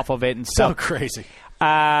backing off of it and so crazy."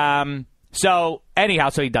 So anyhow,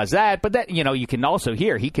 so he does that, but that you can also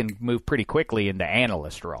hear he can move pretty quickly into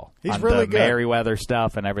analyst role. He's on really the good. Merriweather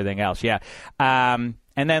stuff and everything else. Yeah. And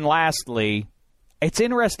then lastly, it's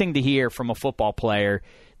interesting to hear from a football player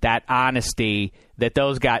that honesty that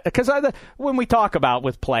those guys, because when we talk about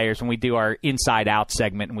with players, when we do our inside out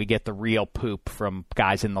segment and we get the real poop from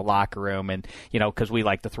guys in the locker room, and because we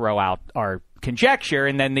like to throw out our conjecture,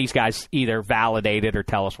 and then these guys either validate it or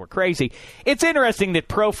tell us we're crazy. It's interesting that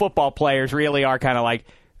pro football players really are kind of like,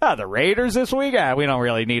 the Raiders this week? We don't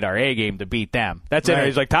really need our A game to beat them. That's it.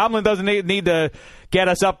 He's like, Tomlin doesn't need to get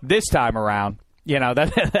us up this time around.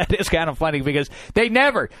 That is kind of funny because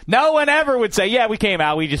no one ever would say, yeah, we came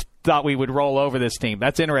out, we just thought we would roll over this team.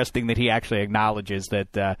 That's interesting that he actually acknowledges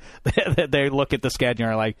that that they look at the schedule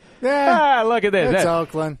and are like, look at this. It's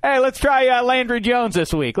Oakland. Hey, let's try Landry Jones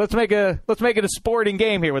this week. Let's make it a sporting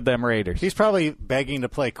game here with them Raiders. He's probably begging to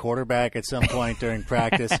play quarterback at some point during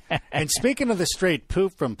practice. And speaking of the straight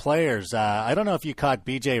poop from players, I don't know if you caught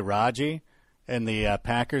B.J. Raji in the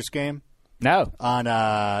Packers game. No.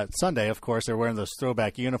 On Sunday, of course, they're wearing those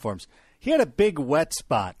throwback uniforms. He had a big wet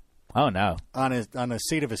spot. Oh, no. On the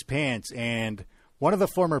seat of his pants, and one of the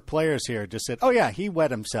former players here just said, "Oh, yeah, he wet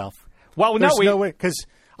himself." Well, no way, because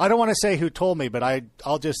I don't want to say who told me, but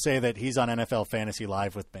I'll just say that he's on NFL Fantasy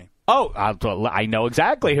Live with me. Oh, I know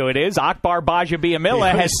exactly who it is. Akbar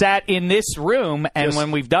Bajabiamila has sat in this room, and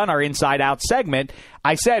when we've done our Inside Out segment,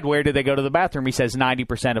 I said, where did they go to the bathroom? He says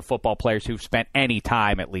 90% of football players who've spent any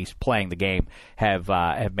time at least playing the game have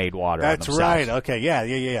made water on themselves. That's right. Okay,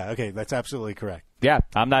 yeah. Okay, that's absolutely correct. Yeah,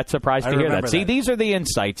 I'm not surprised to hear that. See, these are the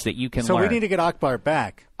insights that you can learn. So we need to get Akbar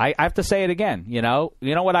back. I have to say it again. You know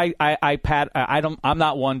what? I'm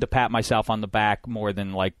not one to pat myself on the back more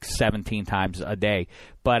than like 17 times a day.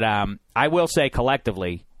 But I will say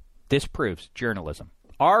collectively, this proves journalism.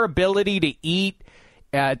 Our ability to eat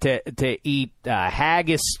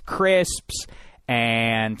haggis crisps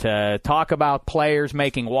and to talk about players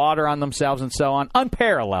making water on themselves and so on,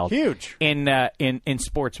 unparalleled. Huge. In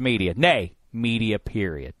sports media. Nay, media,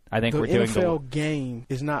 period. I think we're doing the NFL game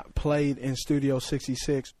is not played in Studio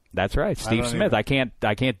 66. That's right, Steve Smith. I can't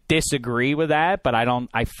disagree with that, but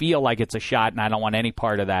I feel like it's a shot, and I don't want any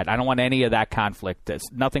part of that. I don't want any of that conflict.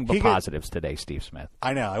 It's nothing but positives today, Steve Smith.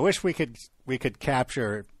 I know. I wish we could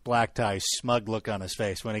capture Black Tie's smug look on his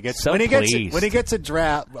face when he gets a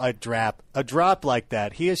drop like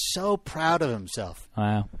that. He is so proud of himself.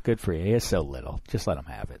 Well, good for you. He is so little. Just let him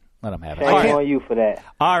have it. Let him have it. Shame on you for that.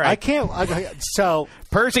 All right. I can't. So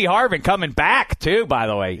Percy Harvin coming back too. By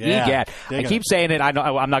the way, yeah, I keep saying it. I'm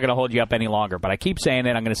not going to hold you up any longer, but I keep saying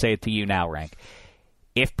it. I'm going to say it to you now, Rank.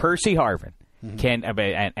 If Percy Harvin can,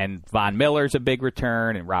 and Von Miller's a big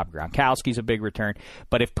return, and Rob Gronkowski's a big return,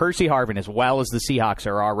 but if Percy Harvin, as well as the Seahawks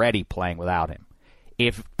are already playing without him,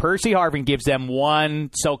 if Percy Harvin gives them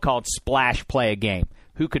one so-called splash play a game,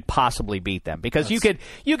 who could possibly beat them? Because you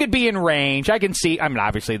could be in range. I can see. I mean,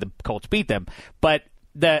 obviously the Colts beat them, but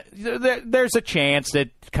there's a chance that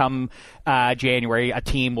come January a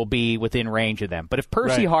team will be within range of them. But if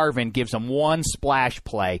Percy Harvin gives them one splash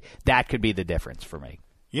play, that could be the difference for me.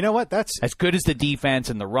 You know what? That's as good as the defense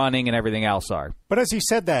and the running and everything else are. But as you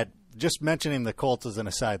said that, just mentioning the Colts as an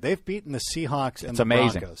aside, they've beaten the Seahawks and it's the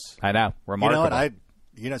amazing. Broncos. I know, remarkable.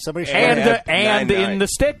 You know what? Somebody should and in the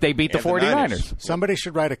stick, they beat the 49ers. Somebody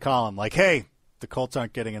should write a column like, hey, the Colts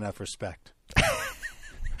aren't getting enough respect.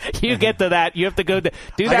 You get to that. You have to do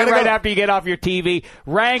that right after you get off your TV.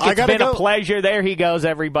 Rank, it's been a pleasure. There he goes,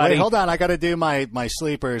 everybody. Wait, hold on. I got to do my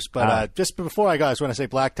sleepers. But just before I go, I just want to say,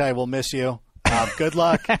 Black Tie, we'll miss you. Good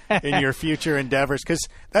luck in your future endeavors, because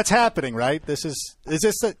that's happening, right? Is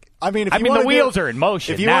this the? I mean, the wheels are in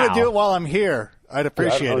motion. If you want to do it while I'm here, I'd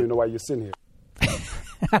appreciate it. I don't even know why you're sitting here.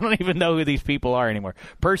 I don't even know who these people are anymore.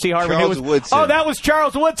 Percy Harvin. Charles Woodson. Oh, that was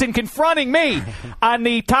Charles Woodson confronting me on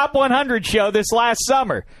the Top 100 show this last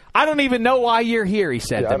summer. I don't even know why you're here, he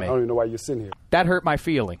said to me. I don't even know why you're sitting here. That hurt my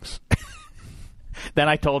feelings. Then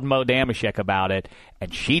I told Mo Damashek about it,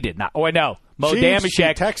 and she did not. Oh, I know.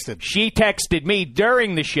 Damashek. She texted me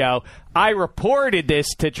during the show. I reported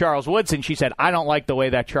this to Charles Woodson. She said, I don't like the way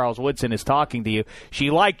that Charles Woodson is talking to you.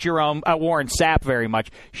 She liked Warren Sapp very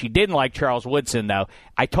much. She didn't like Charles Woodson, though.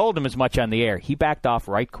 I told him as much on the air. He backed off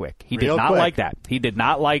right quick. He did not like that. He did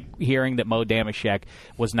not like hearing that Mo Damashek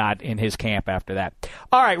was not in his camp after that.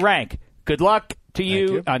 All right, Rank, good luck to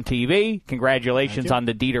you on TV. Congratulations on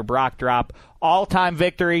the Dieter Brock drop. All-time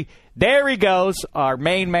victory. There he goes, our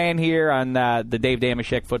main man here on the Dave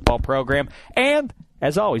Damashek football program. And,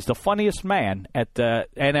 as always, the funniest man at the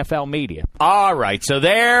NFL media. All right, so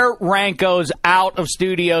there Rank goes out of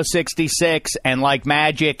Studio 66, and like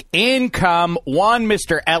magic, in come one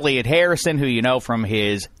Mr. Elliot Harrison, who you know from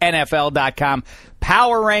his NFL.com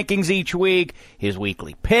power rankings each week, his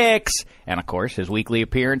weekly picks, and, of course, his weekly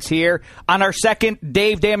appearance here on our second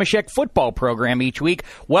Dave Damashek football program each week.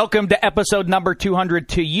 Welcome to episode number 200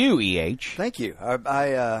 to you, EH. Thank you.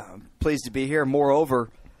 I'm pleased to be here.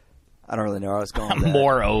 Moreover, I don't really know how I was going with that.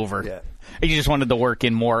 Moreover. Yeah. You just wanted to work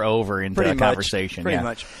in moreover into the conversation. Pretty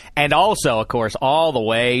much. And also, of course, all the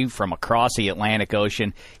way from across the Atlantic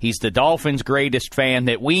Ocean, he's the Dolphins' greatest fan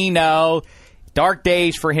that we know. Dark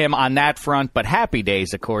days for him on that front, but happy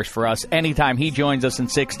days, of course, for us anytime he joins us in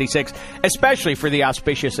 66, especially for the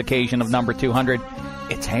auspicious occasion of number 200.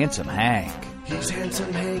 It's Handsome Hank. He's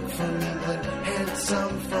Handsome Hank from England,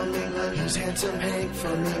 handsome from England. He's Handsome Hank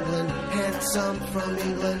from England, handsome from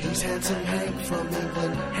England. He's Handsome Hank from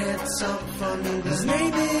England, handsome from England. His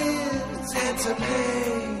name is Handsome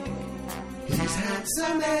Hank. He's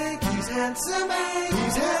Handsome Hank, he's Handsome Hank,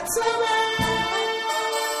 he's Handsome Hank.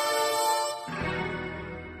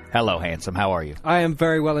 Hello, Handsome. How are you? I am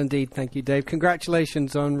very well indeed, thank you, Dave.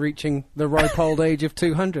 Congratulations on reaching the ripe old age of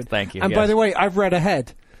 200. Thank you. And by the way, I've read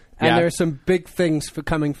ahead, and there are some big things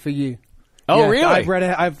coming for you. Oh, really? I've read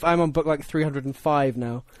ahead. I'm on book like 305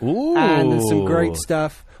 now. Ooh. And there's some great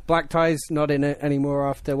stuff. Black Tie's not in it anymore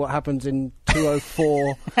after what happens in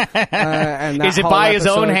 204. And is it by his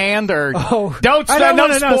own hand or? Oh, don't say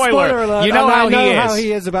no spoiler alert. You know I how know he is. how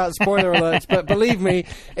he is about spoiler alerts, but believe me,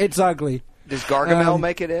 it's ugly. Does Gargamel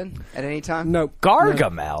make it in at any time? No.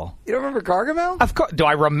 Gargamel? No. You don't remember Gargamel? Of course. Do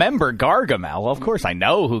I remember Gargamel? Of course I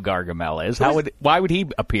know who Gargamel is. Why would he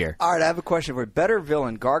appear? All right, I have a question for you. Better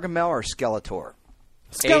villain, Gargamel or Skeletor?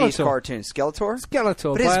 Skeletor. 80s cartoon. Skeletor?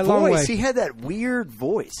 Skeletor, but by his a long voice, way. he had that weird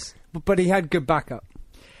voice. But he had good backup.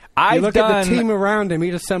 You look at the team around him,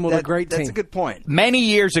 he'd assembled a great team. That's a good point. Many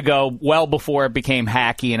years ago, well before it became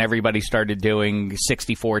hacky and everybody started doing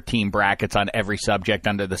 64-team brackets on every subject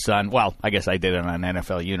under the sun. Well, I guess I did it on an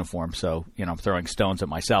NFL uniform, so I'm throwing stones at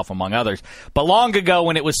myself, among others. But long ago,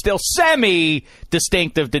 when it was still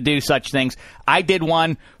semi-distinctive to do such things, I did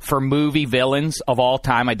one for movie villains of all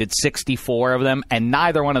time. I did 64 of them, and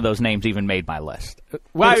neither one of those names even made my list.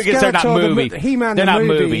 Well, because they're not movies. They're not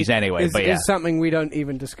movies anyway. But yeah, is something we don't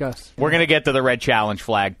even discuss. We're going to get to the Red Challenge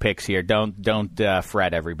flag picks here. Don't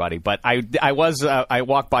fret, everybody. But I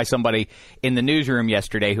walked by somebody in the newsroom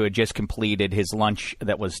yesterday who had just completed his lunch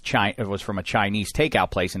that was from a Chinese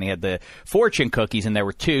takeout place, and he had the fortune cookies, and there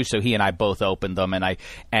were two, so he and I both opened them,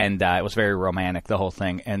 and it was very romantic, the whole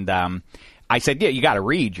thing, and I said, yeah, you got to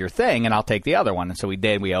read your thing, and I'll take the other one. And so we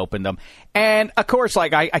did. We opened them. And, of course,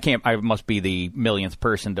 like I must be the millionth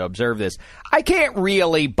person to observe this. I can't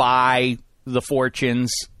really buy the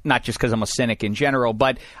fortunes, not just because I'm a cynic in general,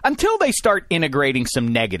 but until they start integrating some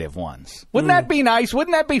negative ones. Wouldn't that be nice?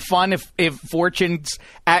 Wouldn't that be fun if fortune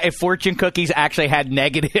cookies actually had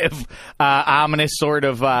negative, ominous sort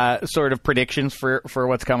of predictions for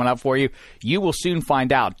what's coming up for you? You will soon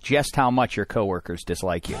find out just how much your coworkers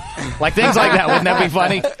dislike you. Like things like that. Wouldn't that be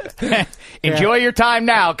funny? Enjoy your time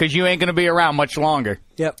now because you ain't going to be around much longer.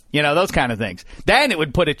 Yep. Those kind of things. Then it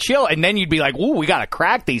would put a chill, and then you'd be like, ooh, we got to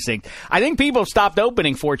crack these things. I think people have stopped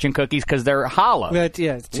opening fortune cookies because they're hollow.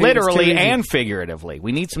 Literally and figuratively.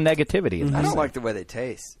 We need some negativity in this. I don't like the way they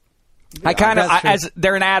taste.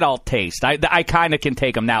 They're an adult taste. I kind of can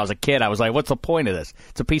take them now. As a kid, I was like, what's the point of this?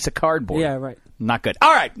 It's a piece of cardboard. Yeah, right. Not good.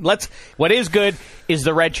 All right, what is good is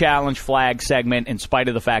the Red Challenge flag segment, in spite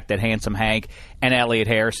of the fact that Handsome Hank and Elliot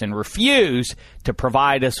Harrison refuse to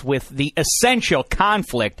provide us with the essential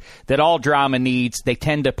conflict that all drama needs. They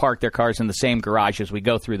tend to park their cars in the same garage as we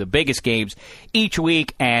go through the biggest games each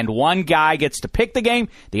week, and one guy gets to pick the game.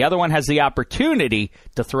 The other one has the opportunity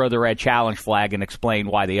to throw the Red Challenge flag and explain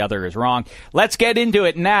why the other is wrong. Let's get into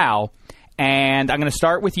it now. And I'm going to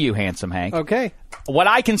start with you, Handsome Hank. Okay. What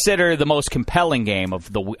I consider the most compelling game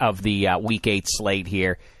of the Week 8 slate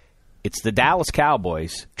here, it's the Dallas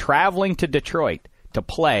Cowboys traveling to Detroit to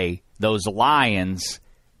play those Lions.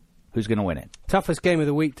 Who's going to win it? Toughest game of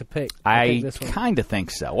the week to pick. I kind of think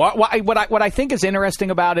so. What I think is interesting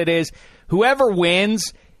about it is whoever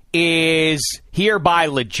wins is hereby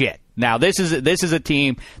legit. Now, this is a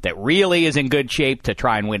team that really is in good shape to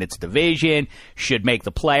try and win its division, should make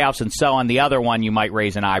the playoffs, and so on. The other one you might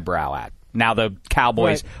raise an eyebrow at. Now, the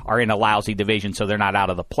Cowboys are in a lousy division, so they're not out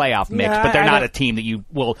of the playoff mix, but they're not a team that you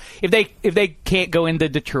will – if they can't go into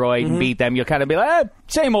Detroit and beat them, you'll kind of be like,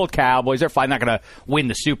 same old Cowboys. They're fine. Not going to win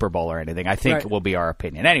the Super Bowl or anything, I think will be our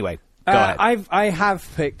opinion. Anyway, go ahead. I have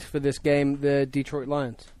picked for this game the Detroit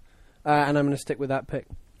Lions, and I'm going to stick with that pick.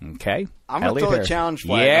 Okay. I'm going to throw a challenge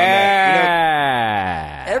flag on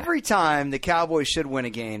that. Every time the Cowboys should win a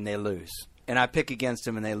game, they lose. And I pick against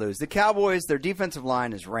them and they lose. The Cowboys, their defensive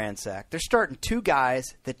line is ransacked. They're starting two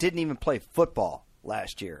guys that didn't even play football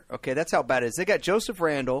last year. Okay, that's how bad it is. They got Joseph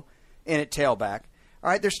Randle in at tailback. All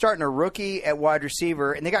right, they're starting a rookie at wide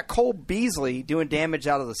receiver, and they got Cole Beasley doing damage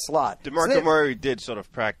out of the slot. DeMarco Murray did sort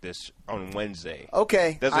of practice on Wednesday.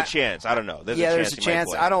 Okay. There's a chance. I don't know. There's a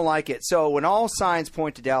chance. I don't like it. So when all signs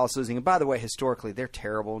point to Dallas losing, and by the way, historically, they're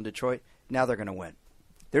terrible in Detroit, now they're going to win.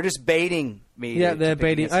 They're just baiting me. Yeah, they're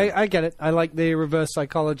baiting. I get it. I like the reverse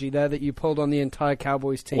psychology there that you pulled on the entire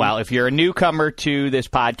Cowboys team. Well, if you're a newcomer to this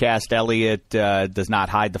podcast, Elliot does not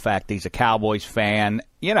hide the fact that he's a Cowboys fan.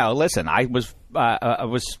 Listen, I was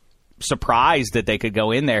surprised that they could go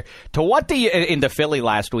in there into Philly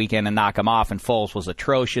last weekend and knock them off, and Foles was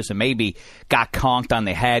atrocious and maybe got conked on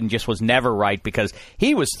the head and just was never right because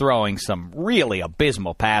he was throwing some really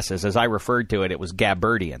abysmal passes. As I referred to it, it was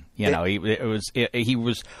Gabberdian. He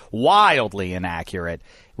was wildly inaccurate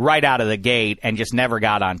right out of the gate and just never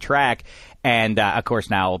got on track. And, of course,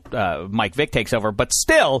 now Mike Vick takes over. But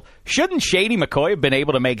still, shouldn't Shady McCoy have been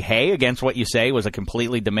able to make hay against what you say was a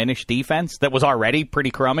completely diminished defense that was already pretty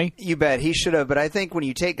crummy? You bet. He should have. But I think when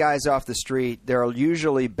you take guys off the street, they're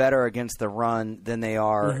usually better against the run than they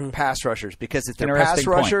are pass rushers. Because if they're pass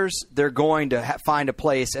rushers, they're going to find a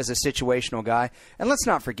place as a situational guy. And let's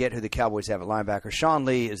not forget who the Cowboys have at linebacker. Sean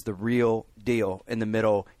Lee is the real deal in the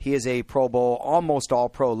middle. He is a Pro Bowl, almost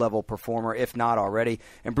all-pro level performer, if not already.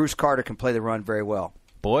 And Bruce Carter can play the run very well.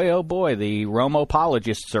 Boy, oh boy, the Romo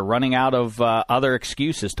apologists are running out of other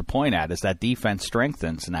excuses to point at as that defense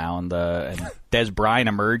strengthens now, and Des Bryant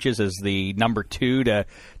emerges as the number 2 to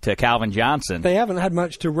Calvin Johnson. They haven't had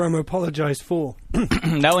much to Romo apologize for.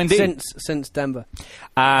 No, indeed. Since Denver.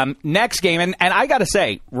 Next game, and I got to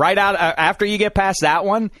say, right out after you get past that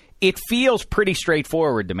one, it feels pretty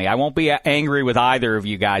straightforward to me. I won't be angry with either of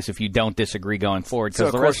you guys if you don't disagree going forward. So,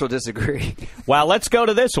 of course, we'll disagree. Well, let's go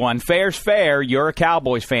to this one. Fair's fair. You're a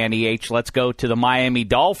Cowboys fan, EH. Let's go to the Miami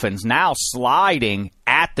Dolphins, now sliding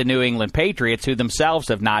at the New England Patriots, who themselves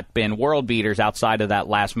have not been world beaters outside of that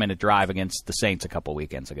last-minute drive against the Saints a couple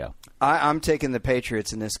weekends ago. I'm taking the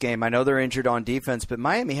Patriots in this game. I know they're injured on defense, but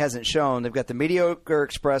Miami hasn't shown. They've got the mediocre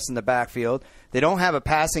express in the backfield. They don't have a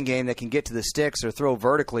passing game that can get to the sticks or throw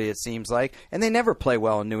vertically, it seems like, and they never play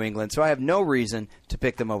well in New England, so I have no reason to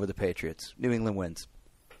pick them over the Patriots. New England wins.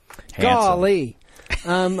 Golly.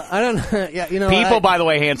 I don't know. Yeah, People, by the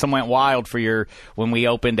way, Handsome, went wild for when we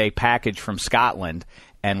opened a package from Scotland.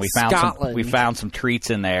 And we found some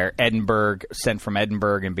treats in there. Edinburgh, sent from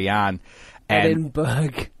Edinburgh and beyond. And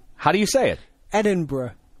Edinburgh. How do you say it?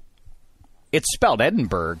 Edinburgh. It's spelled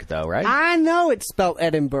Edinburgh, though, right? I know it's spelled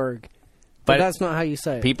Edinburgh, but that's not how you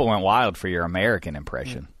say it. People went wild for your American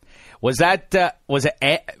impression. Was it?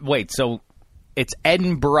 Wait, so it's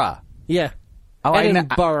Edinburgh? Yeah. Oh,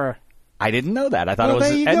 Edinburgh. I didn't know that. I thought it was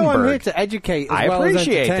there you Edinburgh. Go. I'm here to educate. I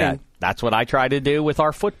appreciate that. That's what I try to do with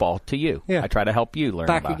our football to you. Yeah. I try to help you learn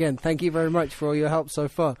Back about again. Thank you very much for all your help so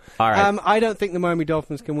far. All right. I don't think the Miami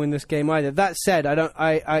Dolphins can win this game either. That said,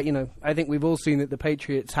 I think we've all seen that the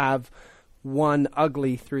Patriots have won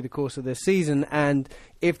ugly through the course of this season, and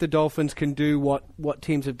if the Dolphins can do what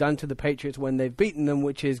teams have done to the Patriots when they've beaten them,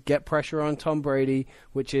 which is get pressure on Tom Brady,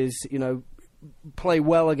 which is, play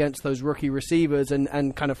well against those rookie receivers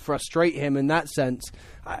and kind of frustrate him in that sense.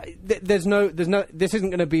 This isn't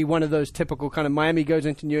going to be one of those typical kind of Miami goes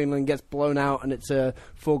into New England, gets blown out, and it's a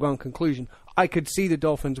foregone conclusion. I could see the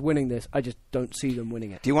Dolphins winning this. I just don't see them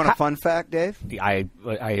winning it. Do you want a fun fact, Dave? I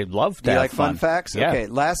love to. Do you have like fun facts? Yeah. Okay,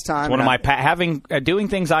 last time it's one of my doing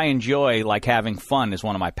things I enjoy, like having fun, is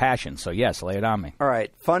one of my passions. So yes, lay it on me. All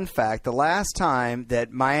right, fun fact: the last time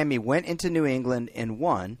that Miami went into New England and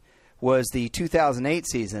won was the 2008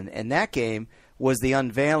 season, and that game was the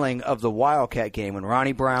unveiling of the Wildcat game when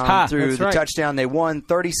Ronnie Brown threw the touchdown. They won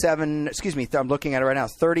 37. Excuse me, I'm looking at it right now.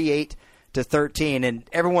 38-13, and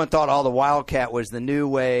everyone thought all the Wildcat was the new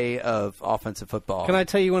way of offensive football. Can I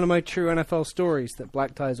tell you one of my true NFL stories that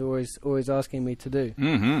Black Tie's always asking me to do?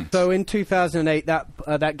 Mm-hmm. So in 2008,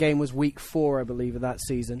 that game was week 4, I believe, of that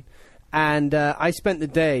season, and I spent the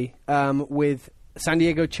day with San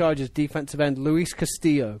Diego Chargers defensive end Luis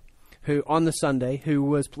Castillo, who on the Sunday, they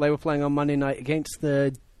were playing on Monday night against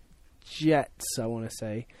the Jets, I want to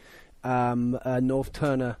say, North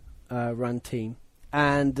Turner run team.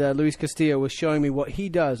 And Luis Castillo was showing me what he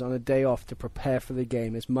does on a day off to prepare for the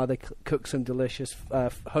game. His mother cooks some delicious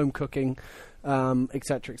home cooking,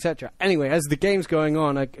 etc., etc. Anyway, as the game's going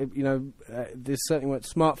on, there certainly weren't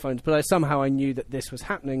smartphones, but somehow I knew that this was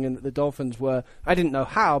happening and that the Dolphins were. I didn't know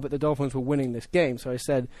how, but the Dolphins were winning this game. So I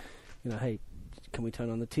said, hey, can we turn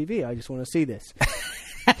on the TV? I just want to see this.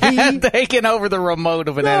 Taking over the remote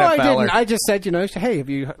of an NFL. I didn't. I just said, hey, have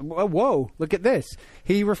you... Whoa, look at this.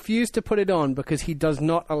 He refused to put it on because he does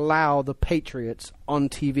not allow the Patriots on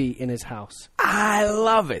TV in his house. I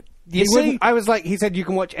love it. He said, you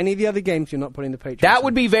can watch any of the other games, you're not putting the Patriots That on.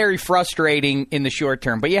 would be very frustrating in the short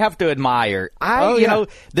term, but you have to admire. The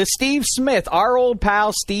Steve Smith, our old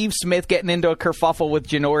pal Steve Smith getting into a kerfuffle with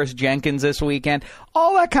Janoris Jenkins this weekend.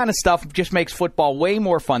 All that kind of stuff just makes football way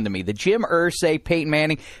more fun to me. The Jim Irsay, Peyton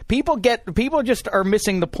Manning. People just are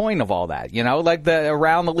missing the point of all that, like the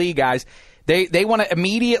around the league guys. They want to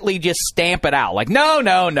immediately just stamp it out. Like,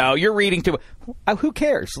 no, you're reading too much. Who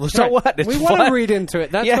cares? So what? It's we want to read into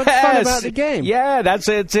it. That's what's fun about the game. Yeah,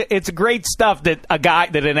 it's great stuff that an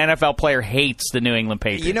NFL player hates the New England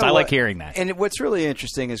Patriots. I like hearing that. And what's really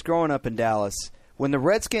interesting is growing up in Dallas, when the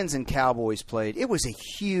Redskins and Cowboys played, it was a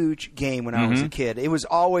huge game when I was a kid. It was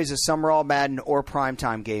always a Summerall Madden or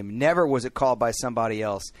primetime game. Never was it called by somebody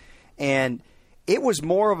else. And it was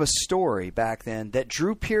more of a story back then that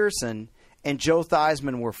Drew Pearson and Joe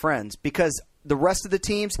Theismann were friends because the rest of the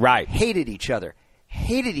teams hated each other.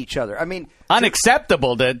 I mean,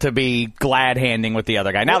 unacceptable to be glad-handing with the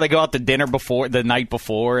other guy. Now they go out to dinner the night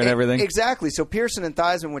before and everything. Exactly. So Pearson and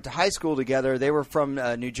Theismann went to high school together. They were from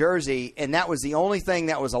New Jersey, and that was the only thing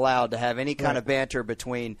that was allowed to have any kind of banter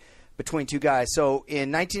between two guys. So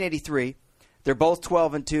in 1983, they're both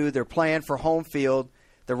 12-2. They're playing for home field.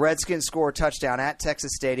 The Redskins score a touchdown at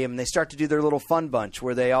Texas Stadium, and they start to do their little fun bunch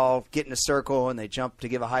where they all get in a circle and they jump to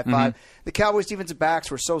give a high five. The Cowboys defensive backs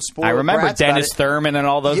were so spoiled. I remember Dennis Thurman and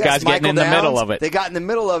all those guys getting in the middle of it. They got in the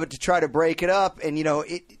middle of it to try to break it up, and you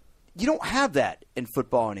don't have that in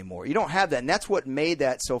football anymore. You don't have that, and that's what made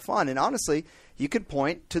that so fun. And honestly, you could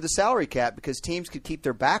point to the salary cap because teams could keep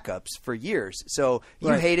their backups for years. So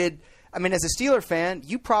you hated – I mean, as a Steeler fan,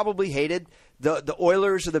 you probably hated the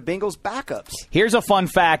Oilers or the Bengals backups. Here's a fun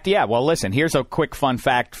fact. Yeah, well, listen, here's a quick fun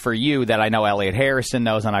fact for you that I know Elliot Harrison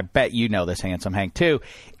knows, and I bet you know this, Handsome Hank, too.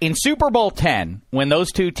 In Super Bowl X, when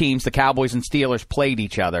those two teams, the Cowboys and Steelers, played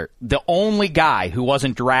each other, the only guy who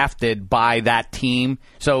wasn't drafted by that team,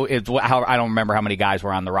 so I don't remember how many guys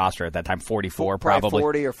were on the roster at that time, 44 probably.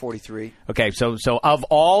 40 or 43. Okay, so of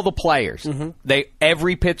all the players,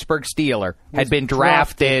 every Pittsburgh Steeler had been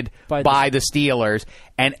drafted by the Steelers,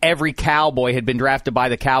 and every Cowboy had been drafted by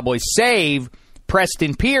the Cowboys, save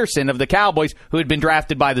Preston Pearson of the Cowboys, who had been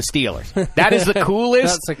drafted by the Steelers. That is the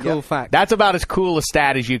coolest. That's a cool fact. That's about as cool a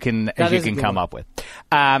stat as you can come up with.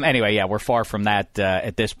 Anyway, yeah, we're far from that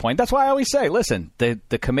at this point. That's why I always say, listen,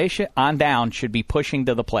 the commission on down should be pushing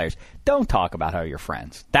to the players. Don't talk about how you're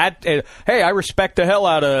friends. Hey, I respect the hell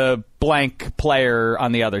out of blank player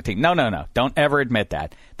on the other team. No. Don't ever admit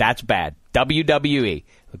that. That's bad. WWE.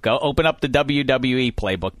 Go open up the WWE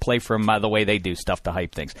playbook. Play from the way they do stuff to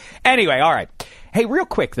hype things. Anyway, all right. Hey, real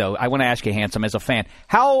quick, though, I want to ask you, Handsome, as a fan,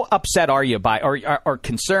 how upset are you by or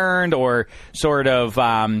concerned or sort of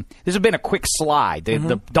this has been a quick slide.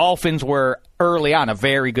 The Dolphins were early on a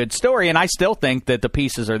very good story, and I still think that the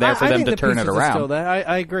pieces are there for them to turn it around. Are still there.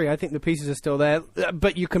 I agree. I think the pieces are still there.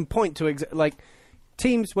 But you can point to,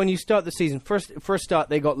 teams, when you start the season, first start,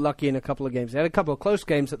 they got lucky in a couple of games. They had a couple of close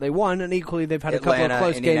games that they won, and equally they've had Atlanta, a couple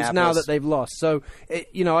of close games now that they've lost. So,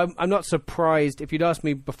 I'm not surprised. If you'd asked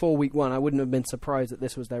me before week one, I wouldn't have been surprised that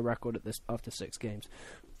this was their record after 6 games.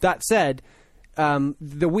 That said,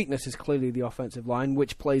 the weakness is clearly the offensive line,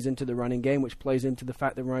 which plays into the running game, which plays into the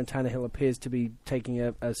fact that Ryan Tannehill appears to be taking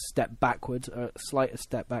a step backwards, a slight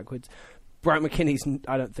step backwards. Bryant McKinney's,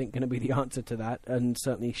 I don't think, going to be the answer to that, and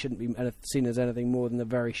certainly shouldn't be seen as anything more than a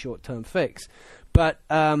very short-term fix. But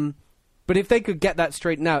if they could get that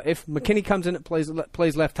straightened out, if McKinney comes in and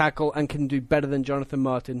plays left tackle and can do better than Jonathan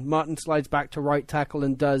Martin slides back to right tackle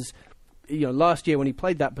and does, last year when he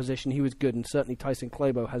played that position, he was good, and certainly Tyson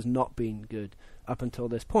Clabo has not been good up until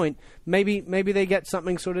this point. Maybe they get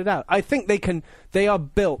something sorted out. I think they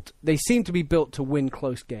seem to be built to win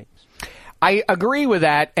close games. I agree with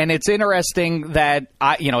that, and it's interesting that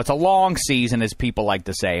it's a long season, as people like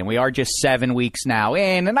to say, and we are just 7 weeks now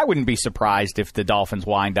in, and I wouldn't be surprised if the Dolphins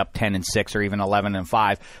wind up 10-6 or even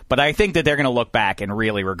 11-5. But I think that they're going to look back and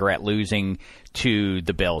really regret losing to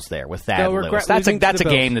the Bills there with Thad Lewis. That's a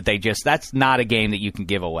game that that's not a game that you can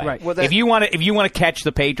give away. Right. Well, if you want to catch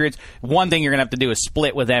the Patriots, one thing you're going to have to do is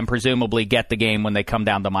split with them, presumably get the game when they come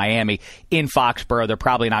down to Miami in Foxborough. They're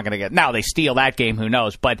probably not going to get. Now they steal that game, who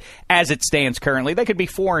knows? But as it stands currently, they could be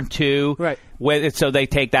 4-2. Right. So they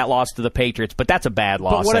take that loss to the Patriots, but that's a bad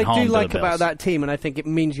loss. But what at home I do to like the Bills. about that team, and I think it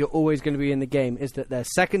means you're always going to be in the game, is that their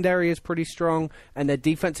secondary is pretty strong, and their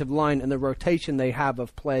defensive line and the rotation they have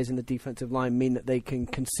of players in the defensive line mean that they can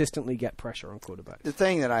consistently get pressure on quarterbacks. The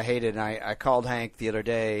thing that I hated, and I called Hank the other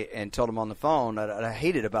day and told him on the phone that I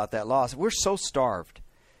hated about that loss, we're so starved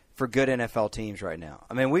for good NFL teams right now.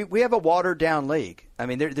 I mean, we have a watered-down league. I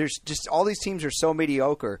mean, there's just all these teams are so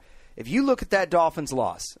mediocre. If you look at that Dolphins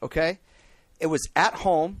loss, okay, it was at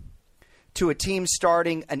home to a team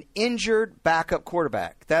starting an injured backup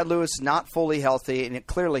quarterback. Thad Lewis not fully healthy, and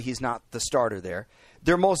clearly he's not the starter there.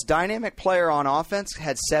 Their most dynamic player on offense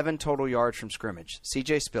had 7 total yards from scrimmage,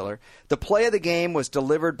 C.J. Spiller. The play of the game was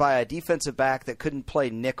delivered by a defensive back that couldn't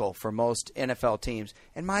play nickel for most NFL teams,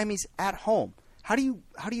 and Miami's at home. How do you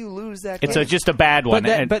lose that game? It's just a bad one.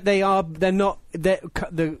 But they're not.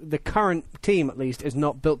 The current team, at least, is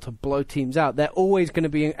not built to blow teams out. They're always going to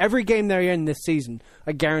be in every game they're in this season.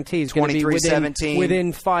 I guarantee is going to be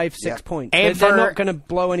within 5-6 points. And they're not going to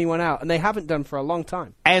blow anyone out, and they haven't done for a long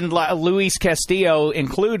time. And Luis Castillo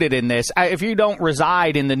included in this. If you don't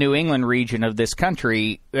reside in the New England region of this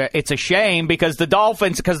country, it's a shame because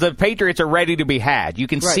the Patriots are ready to be had. You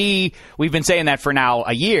can see we've been saying that for now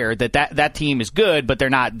a year that team is good, but they're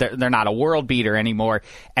not a world beater anymore.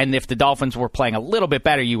 And if the Dolphins were playing a little bit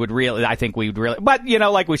better, I think we would really. But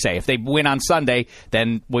like we say, if they win on Sunday,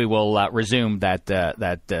 then we will resume that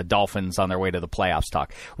Dolphins on their way to the playoffs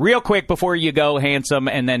talk. Real quick before you go, Handsome,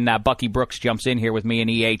 and then Bucky Brooks jumps in here with me and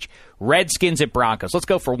EH. Redskins at Broncos. Let's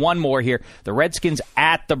go for one more here. The Redskins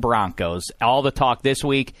at the Broncos. All the talk this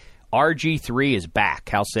week. RG3 is back.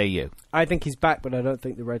 How say you? I think he's back, but I don't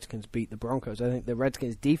think the Redskins beat the Broncos. I think the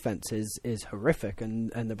Redskins' defense is horrific,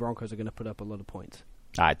 and the Broncos are going to put up a lot of points.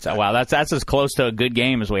 All right, so, wow, that's as close to a good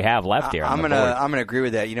game as we have left here. I'm gonna agree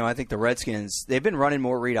with that. I think the Redskins, they've been running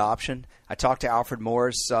more read option. I talked to Alfred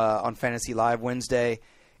Morris on Fantasy Live Wednesday,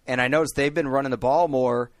 and I noticed they've been running the ball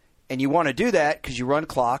more. And you want to do that because you run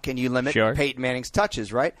clock and you limit Peyton Manning's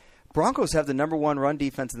touches, right? Broncos have the number one run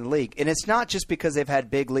defense in the league. And it's not just because they've had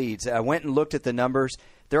big leads. I went and looked at the numbers.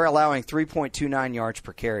 They're allowing 3.29 yards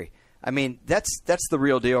per carry. I mean, that's the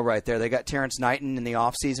real deal right there. They got Terrence Knighton in the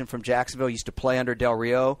offseason from Jacksonville, used to play under Del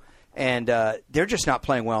Rio. And they're just not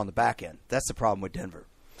playing well on the back end. That's the problem with Denver.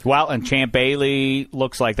 Well, and Champ Bailey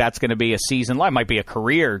looks like that's going to be a season. It might be a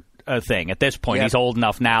career thing at this point. Yep. He's old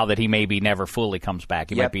enough now that he maybe never fully comes back.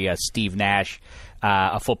 He might be a Steve Nash,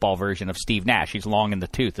 a football version of Steve Nash. He's long in the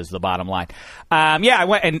tooth is the bottom line. I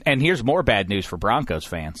went and here's more bad news for Broncos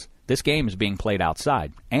fans. This game is being played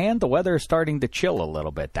outside, and the weather is starting to chill a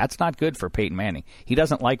little bit. That's not good for Peyton Manning. He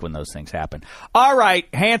doesn't like when those things happen. All right,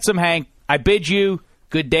 Handsome Hank, I bid you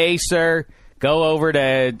good day, sir. Go over to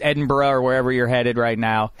Edinburgh or wherever you're headed right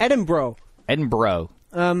now. Edinburgh.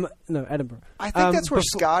 No, Edinburgh. I think that's where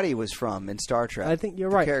Scotty was from in Star Trek. I think you're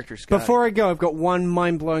right. Character Scotty. Before I go, I've got one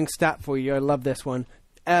mind-blowing stat for you. I love this one.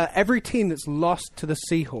 Every team that's lost to the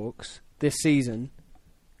Seahawks this season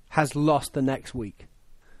has lost the next week.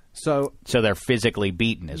 So they're physically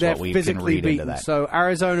beaten is what we can read into that. So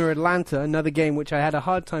Arizona, Atlanta, another game which I had a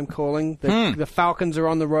hard time calling. The Falcons are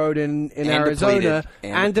on the road in Arizona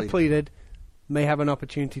and depleted. May have an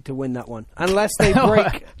opportunity to win that one unless they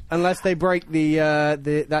break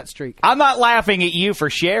that streak. I'm not laughing at you for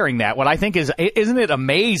sharing that. What I think is, isn't it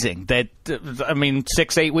amazing that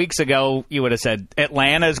 6-8 weeks ago you would have said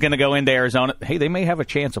Atlanta is going to go into Arizona. Hey, they may have a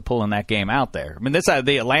chance of pulling that game out there. I mean, this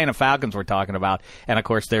the Atlanta Falcons we're talking about, and of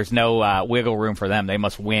course there's no wiggle room for them. They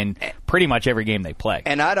must win pretty much every game they play.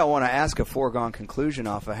 And I don't want to ask a foregone conclusion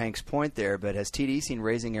off of Hank's point there, but has TD seen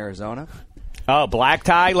Raising Arizona? Oh, Black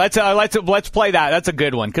Tie. Let's play that. That's a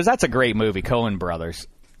good one because that's a great movie. Coen Brothers.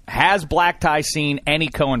 Has Black Tie seen any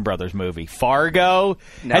Coen Brothers movie? Fargo.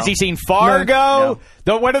 No. Has he seen Fargo?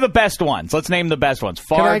 No. What are the best ones? Let's name the best ones.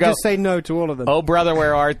 Fargo. Can I just say no to all of them? Oh, Brother,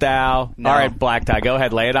 Where Art Thou? No. All right, Black Tie. Go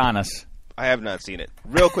ahead. Lay it on us. I have not seen it.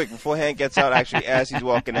 Real quick before Hank gets out, actually, as he's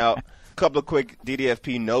walking out, a couple of quick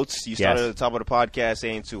DDFP notes. You started at the top of the podcast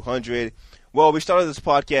saying 200. Well, we started this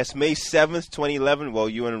podcast May 7th, 2011. Well,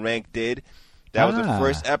 you and Rank did. That was the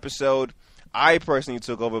first episode. I personally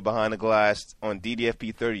took over Behind the Glass on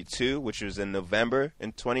DDFP 32, which was in November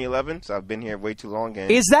in 2011. So I've been here way too long. And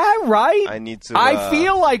is that right? I need to. I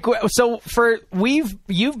feel like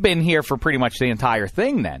you've been here for pretty much the entire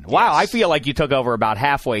thing. Then wow, I feel like you took over about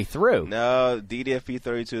halfway through. No, DDFP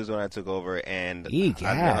 32 is when I took over, and I don't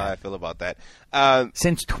know how I feel about that.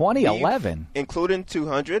 Since 2011, including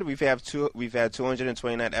 200, we've had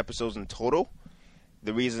 229 episodes in total.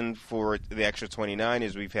 The reason for the extra 29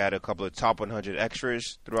 is we've had a couple of top 100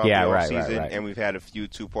 extras throughout the whole season, and we've had a few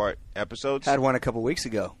two-part episodes. Had one a couple weeks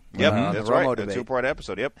ago. Yep, that's right, a two-part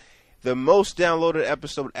episode, yep. The most downloaded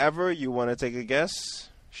episode ever, you want to take a guess,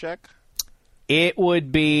 Shaq? It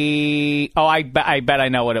would be. Oh, I bet I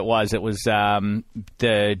know what it was. It was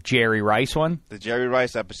the Jerry Rice one. The Jerry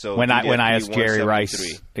Rice episode. When I asked Jerry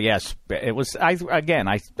Rice, yes, it was. I've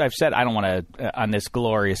said I don't want to on this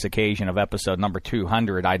glorious occasion of episode number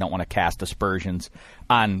 200. I don't want to cast aspersions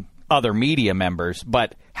on other media members.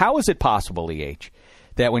 But how is it possible, EH,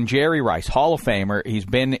 that when Jerry Rice, Hall of Famer, he's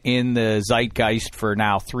been in the zeitgeist for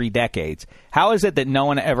now 3 decades. How is it that no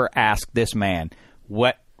one ever asked this man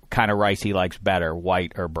what kind of rice he likes better,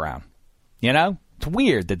 white or brown? You know, it's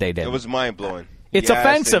weird that they did. It was mind blowing. It's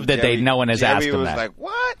offensive that no one has asked him was that. Like,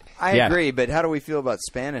 what? I agree, but how do we feel about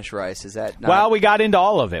Spanish rice? Is that not... Well, we got into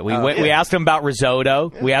all of it. We asked him about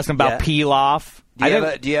risotto. Yeah. We asked him about pilaf.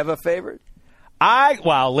 Do you have a favorite?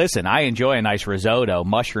 Listen, I enjoy a nice risotto,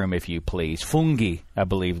 mushroom, if you please. Fungi, I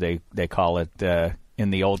believe they call it in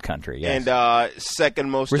the old country. Yes. And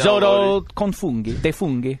second most risotto downloaded. con funghi, de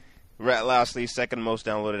funghi. Lastly, second most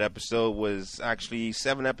downloaded episode was actually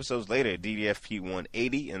 7 episodes later, DDFP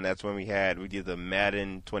 180, and that's when we did the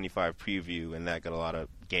Madden 25 preview, and that got a lot of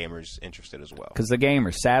gamers interested as well. Because the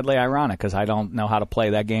gamers, sadly ironic, because I don't know how to play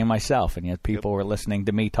that game myself, and yet people were listening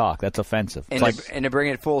to me talk. That's offensive. And to bring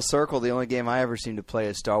it full circle, the only game I ever seem to play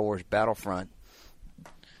is Star Wars Battlefront,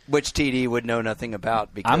 which TD would know nothing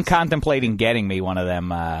about. Because I'm contemplating getting me one of them.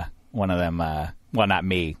 Well, not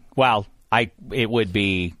me. Well, it would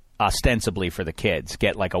be ostensibly for the kids.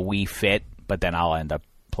 Get like a Wii Fit, but then I'll end up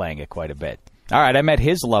playing it quite a bit. All right, I met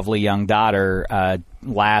his lovely young daughter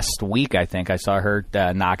last week, I think. I saw her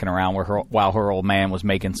knocking around while her old man was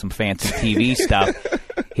making some fancy TV stuff.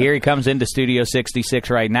 Here he comes into Studio 66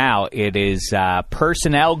 right now. It is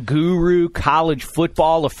personnel guru, college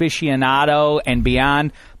football aficionado, and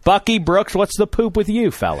beyond. Bucky Brooks, what's the poop with you,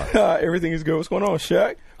 fella? Everything is good. What's going on,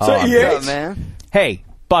 Shaq? What's up, man? Hey,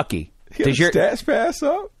 Bucky. Does your stats pass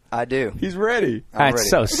up? I do. He's ready. That's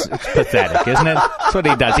so pathetic, isn't it? That's what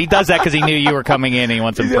he does. He does that because he knew you were coming in and he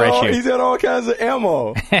wants to impress you. He's got all kinds of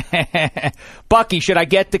ammo. Bucky, should I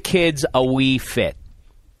get the kids a Wii Fit?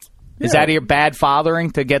 Yeah. Is that your bad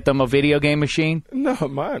fathering to get them a video game machine? No,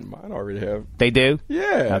 mine already have. They do?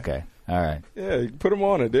 Yeah. Okay. All right. Yeah, put them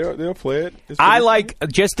on it. They'll play it. I like,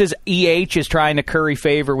 just as EH is trying to curry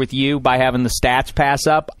favor with you by having the stats pass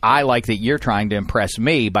up, I like that you're trying to impress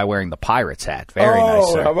me by wearing the Pirates hat. Very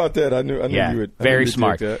nice, sir. How about that? I knew you would. Very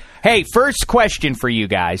smart. Hey, first question for you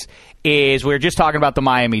guys is, we were just talking about the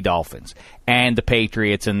Miami Dolphins and the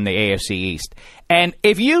Patriots and the AFC East. And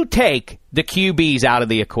if you take the QBs out of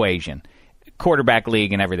the equation, quarterback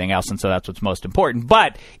league and everything else, and so that's what's most important.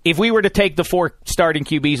 But if we were to take the 4 starting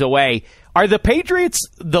QBs away, are the Patriots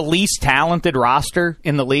the least talented roster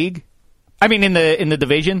in the league? I mean, in the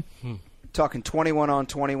division? Talking 21 on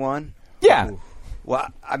 21? Yeah. Well,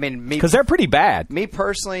 I mean, because they're pretty bad. Me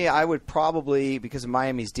personally, I would probably, because of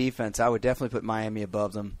Miami's defense, I would definitely put Miami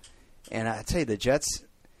above them. And I tell you, the Jets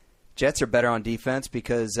are better on defense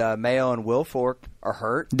because Mayo and Wilfork are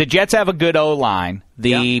hurt. The Jets have a good O-line.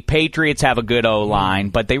 The Patriots have a good O-line,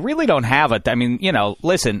 but they really don't have it. I mean,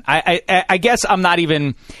 listen, I guess I'm not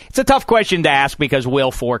even – it's a tough question to ask because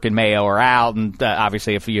Wilfork and Mayo are out, and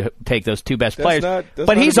obviously if you take those 2 best players.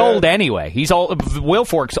 But he's old anyway. He's old.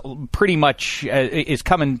 Wilfork's pretty much is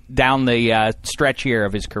coming down the stretch here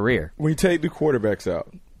of his career. When you take the quarterbacks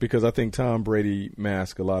out, because I think Tom Brady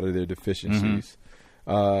masked a lot of their deficiencies,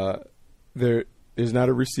 there is not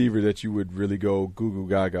a receiver that you would really go goo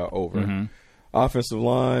gaga over. Offensive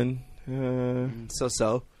line,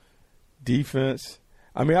 so. Defense.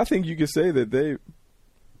 I mean, I think you could say that they're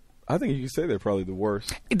probably the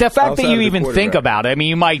worst. The fact that you even think about it, I mean,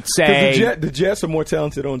 you might say the Jets are more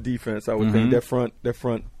talented on defense. I would think that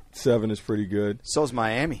front 7 is pretty good. So is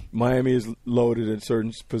Miami. Miami is loaded in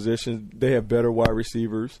certain positions. They have better wide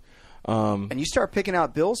receivers. And you start picking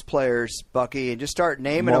out Bills players, Bucky, and just start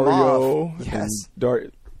naming Mario them off. Yes.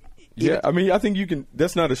 Dart. Yeah, I mean, I think you can.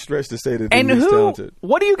 That's not a stretch to say that they're least talented.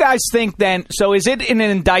 What do you guys think then? So is it an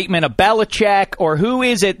indictment of Belichick, or who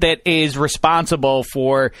is it that is responsible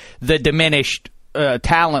for the diminished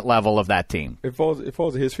talent level of that team? It falls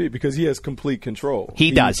at his feet because he has complete control. He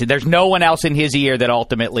does. There's no one else in his ear that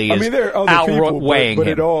ultimately is there are other outweighing people, but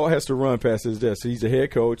him. it all has to run past his desk. He's the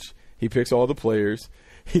head coach. He picks all the players.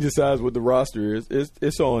 He decides what the roster is.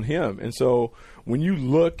 It's on him. And so when you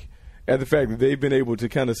look at the fact that they've been able to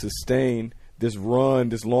kind of sustain this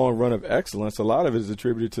long run of excellence, a lot of it is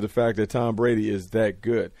attributed to the fact that Tom Brady is that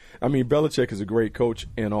good. I mean, Belichick is a great coach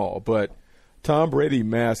and all, but Tom Brady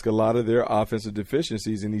masked a lot of their offensive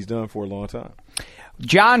deficiencies, and he's done for a long time.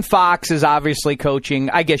 John Fox is obviously coaching.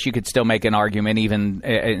 I guess you could still make an argument even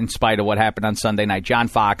in spite of what happened on Sunday night. John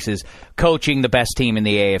Fox is coaching the best team in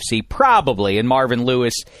the AFC, probably, and Marvin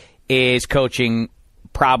Lewis is coaching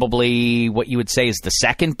probably what you would say is the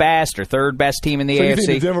second best or third best team in the AFC. You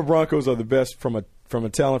think the Denver Broncos are the best from a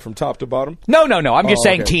talent from top to bottom? No. I'm just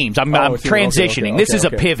saying teams. I'm transitioning. This is a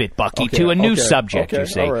pivot, Bucky, to a new subject, you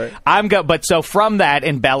see. Right. But so from that,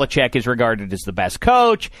 and Belichick is regarded as the best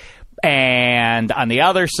coach. And on the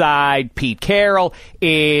other side, Pete Carroll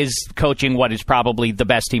is coaching what is probably the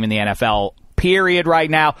best team in the NFL, period, right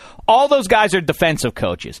now. All those guys are defensive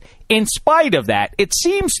coaches. In spite of that, it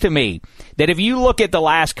seems to me that if you look at the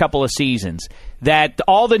last couple of seasons, that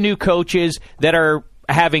all the new coaches that are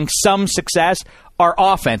having some success are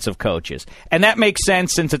offensive coaches. And that makes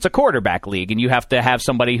sense since it's a quarterback league, and you have to have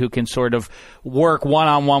somebody who can sort of work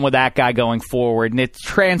one-on-one with that guy going forward. And it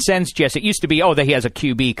transcends just, it used to be, that he has a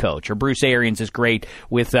QB coach, or Bruce Arians is great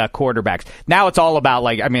with quarterbacks. Now it's all about,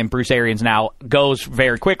 Bruce Arians now goes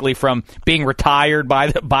very quickly from being retired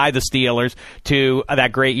by the Steelers to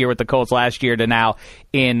that great year with the Colts last year to now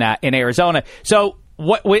in Arizona. So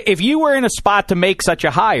what if you were in a spot to make such a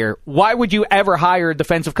hire, why would you ever hire a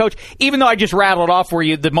defensive coach? Even though I just rattled off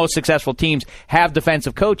where the most successful teams have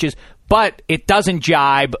defensive coaches, but it doesn't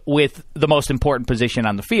jibe with the most important position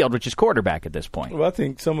on the field, which is quarterback at this point. Well, I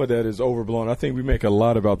think some of that is overblown. I think we make a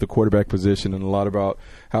lot about the quarterback position and a lot about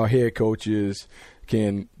how head coaches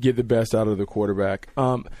can get the best out of the quarterback.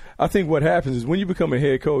 I think what happens is when you become a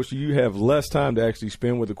head coach, you have less time to actually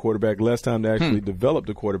spend with the quarterback, less time to actually develop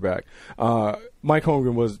the quarterback. Mike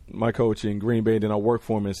Holmgren was my coach in Green Bay, and then I worked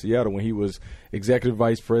for him in Seattle when he was executive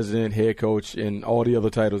vice president, head coach, and all the other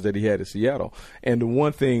titles that he had in Seattle. And the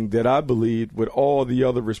one thing that I believed, with all the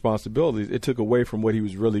other responsibilities, it took away from what he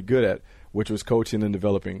was really good at, which was coaching and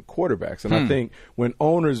developing quarterbacks. And I think when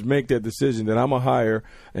owners make that decision that I'm going to hire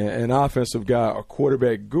an offensive guy, a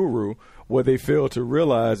quarterback guru, what they fail to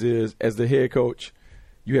realize is, as the head coach,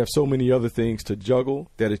 you have so many other things to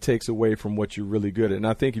juggle that it takes away from what you're really good at. And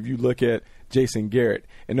I think if you look at Jason Garrett,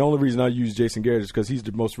 and the only reason I use Jason Garrett is because he's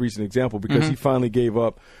the most recent example, because he finally gave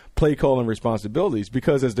up play calling responsibilities.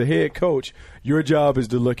 Because as the head coach, your job is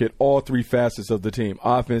to look at all three facets of the team: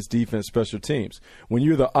 offense, defense, special teams. When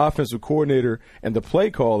you're the offensive coordinator and the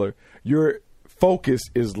play caller, your focus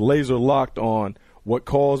is laser locked on what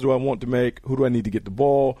calls do I want to make, who do I need to get the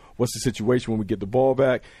ball, what's the situation when we get the ball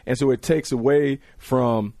back. And so it takes away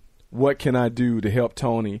from what can I do to help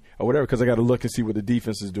Tony or whatever, because I got to look and see what the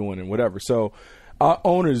defense is doing and whatever. So our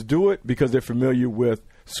owners do it because they're familiar with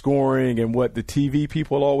scoring and what the TV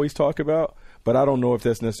people always talk about, but I don't know if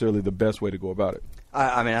that's necessarily the best way to go about it.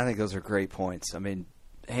 I mean, I think those are great points. I mean,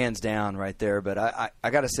 hands down right there. But I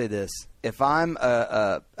got to say this. If I'm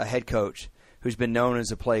a head coach who's been known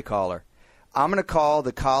as a play caller, I'm going to call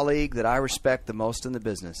the colleague that I respect the most in the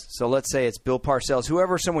business. So let's say it's Bill Parcells,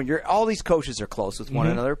 all these coaches are close with one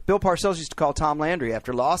another. Bill Parcells used to call Tom Landry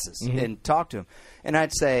after losses and talk to him. And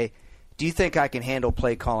I'd say, do you think I can handle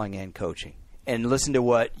play calling and coaching? And listen to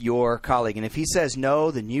what your colleague, and if he says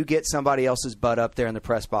no, then you get somebody else's butt up there in the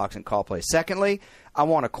press box and call plays. Secondly, I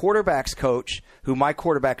want a quarterback's coach who my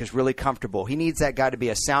quarterback is really comfortable. He needs that guy to be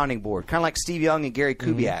a sounding board, kind of like Steve Young and Gary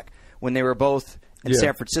Kubiak when they were both in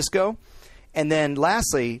San Francisco. And then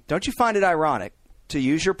lastly, don't you find it ironic, to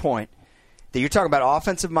use your point, that you're talking about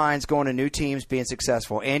offensive minds going to new teams being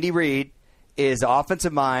successful? Andy Reid is an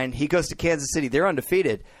offensive mind. He goes to Kansas City. They're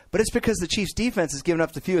undefeated. But it's because the Chiefs' defense has given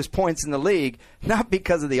up the fewest points in the league, not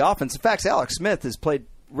because of the offense. In fact, Alex Smith has played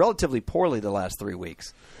relatively poorly the last 3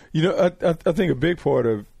 weeks. You know, I think a big part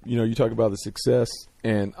of, you talk about the success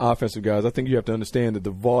and offensive guys, I think you have to understand that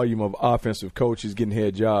the volume of offensive coaches getting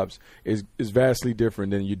head jobs is vastly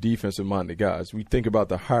different than your defensive-minded guys. We think about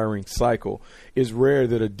the hiring cycle. It's rare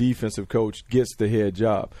that a defensive coach gets the head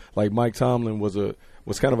job. Like Mike Tomlin was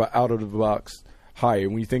kind of an out-of-the-box hire.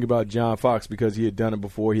 When you think about John Fox, because he had done it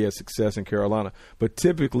before, he had success in Carolina. But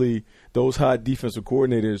typically, those hot defensive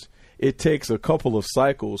coordinators, it takes a couple of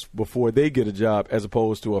cycles before they get a job as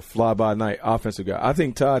opposed to a fly-by-night offensive guy. I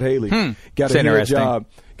think Todd Haley got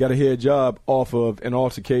a head job off of an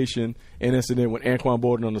altercation, an incident with Anquan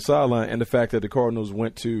Boldin on the sideline, and the fact that the Cardinals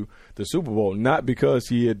went to the Super Bowl, not because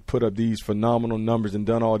he had put up these phenomenal numbers and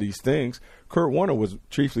done all these things. Kurt Warner was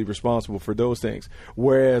chiefly responsible for those things.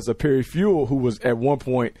 Whereas a Perry Fewell, who was at one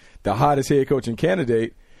point the hottest head coaching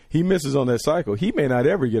candidate, he misses on that cycle. He may not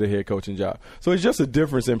ever get a head coaching job. So it's just a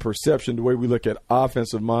difference in perception, the way we look at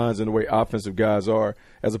offensive minds and the way offensive guys are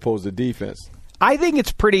as opposed to defense. I think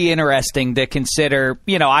it's pretty interesting to consider,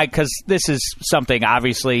 because this is something,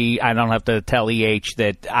 obviously, I don't have to tell EH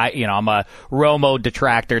that I'm a Romo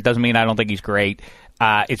detractor. It doesn't mean I don't think he's great.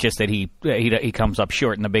 It's just that he comes up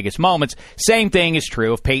short in the biggest moments. Same thing is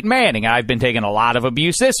true of Peyton Manning. I've been taking a lot of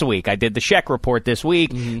abuse this week. I did the Sheck report this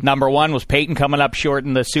week. Number one was Peyton coming up short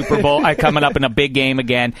in the Super Bowl, coming up in a big game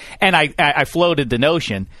again. And I floated the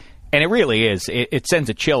notion, and it really is. It sends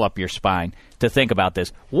a chill up your spine to think about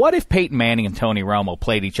this. What if Peyton Manning and Tony Romo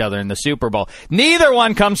played each other in the Super Bowl? Neither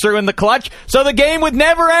one comes through in the clutch, so the game would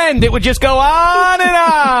never end. It would just go on and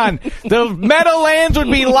on. The Meadowlands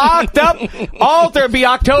would be locked up. Alter would be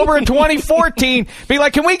October in 2014. Be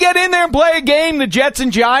like, can we get in there and play a game? The Jets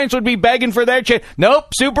and Giants would be begging for their chance.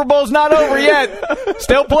 Nope, Super Bowl's not over yet.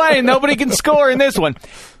 Still playing. Nobody can score in this one.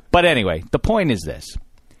 But anyway, the point is this.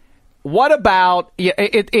 What about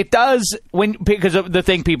it does because of the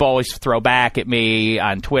thing people always throw back at me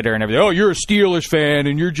on Twitter and everything. Oh, you're a Steelers fan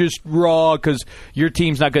and you're just raw because your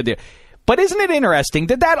team's not good there. But isn't it interesting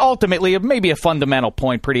that ultimately, maybe a fundamental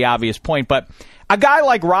point, pretty obvious point, but a guy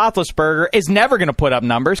like Roethlisberger is never going to put up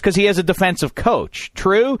numbers because he has a defensive coach.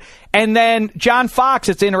 True. And then John Fox,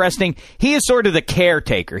 it's interesting. He is sort of the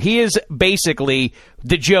caretaker. He is basically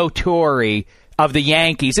the Joe Torre of the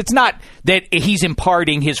Yankees. It's not that he's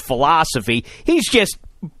imparting his philosophy. He's just,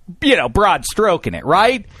 broad stroking it,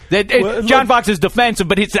 right? John Fox is defensive,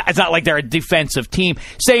 but it's not like they're a defensive team.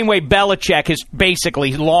 Same way Belichick has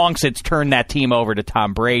basically long since turned that team over to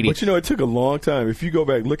Tom Brady. But, it took a long time. If you go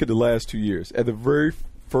back, look at the last 2 years. At the very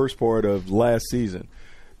first part of last season,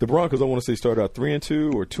 the Broncos, I want to say, started out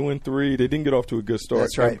 3-2 or 2-3. They didn't get off to a good start.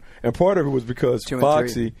 That's right. And part of it was because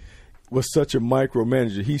Foxy was such a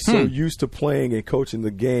micromanager. He's so used to playing and coaching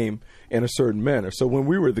the game in a certain manner. So when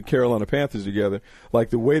we were the Carolina Panthers together, like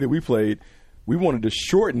the way that we played, we wanted to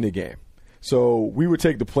shorten the game. So we would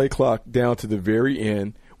take the play clock down to the very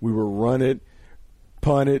end. We would run it,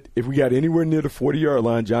 punt it. If we got anywhere near the 40-yard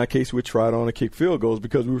line, John Casey would try it on and kick field goals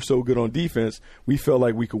because we were so good on defense. We felt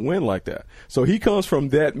like we could win like that. So he comes from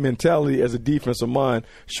that mentality as a defensive mind.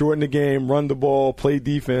 Shorten the game, run the ball, play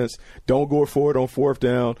defense, don't go for it on fourth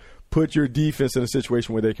down, put your defense in a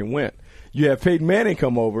situation where they can win. You have Peyton Manning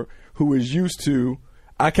come over, who is used to,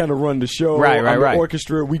 I kind of run the show. I'm the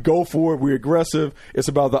orchestra. We go for it. We're aggressive. It's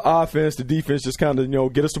about the offense. The defense just kind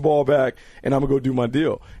of, get us the ball back, and I'm going to go do my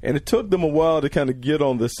deal. And it took them a while to kind of get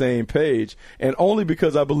on the same page, and only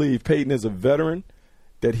because I believe Peyton is a veteran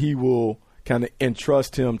that he will kind of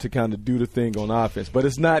entrust him to kind of do the thing on offense. But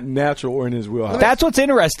it's not natural or in his wheelhouse. That's what's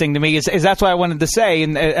interesting to me is that's what I wanted to say,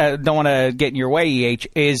 and don't want to get in your way, EH,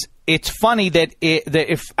 is it's funny that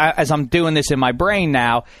if as I'm doing this in my brain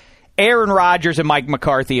now, Aaron Rodgers and Mike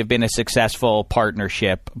McCarthy have been a successful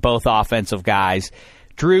partnership, both offensive guys.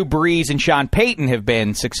 Drew Brees and Sean Payton have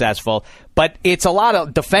been successful, but it's a lot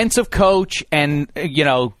of defensive coach and,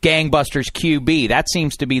 gangbusters QB. That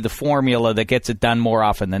seems to be the formula that gets it done more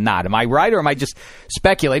often than not. Am I right, or am I just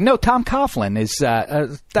speculating? No, Tom Coughlin is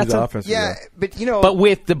that's offensive. Yeah,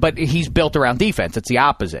 but he's built around defense. It's the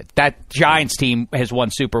opposite. That Giants team has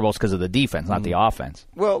won Super Bowls because of the defense, not the offense.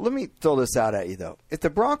 Well, let me throw this out at you though. If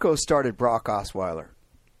the Broncos started Brock Osweiler,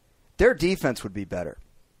 their defense would be better.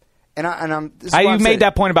 And you made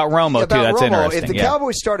that point about Romo, too. That's Romo, interesting. If the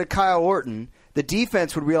Cowboys started Kyle Orton, the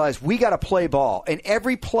defense would realize we got to play ball. And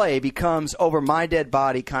every play becomes over my dead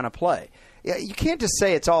body kind of play. Yeah, you can't just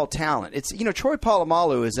say it's all talent. It's Troy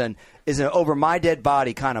Polamalu is an over my dead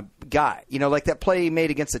body kind of guy. Like that play he made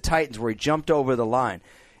against the Titans where he jumped over the line.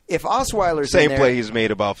 If Osweiler's same in there, play he's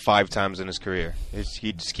made about 5 times in his career.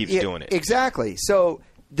 He just keeps doing it. Exactly. So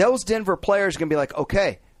those Denver players are going to be like,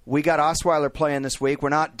 okay, we got Osweiler playing this week. We're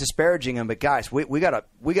not disparaging him, but guys, we got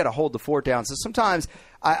to hold the fort down. So sometimes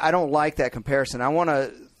I don't like that comparison. I want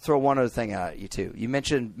to throw one other thing at you too. You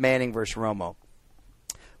mentioned Manning versus Romo.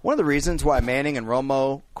 One of the reasons why Manning and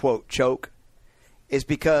Romo quote choke is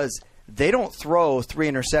because they don't throw 3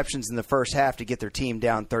 interceptions in the first half to get their team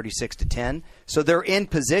down 36-10. So they're in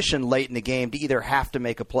position late in the game to either have to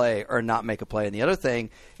make a play or not make a play. And the other thing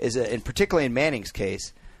is, and particularly in Manning's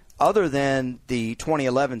case, other than the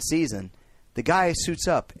 2011 season, the guy suits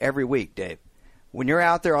up every week, Dave. When you're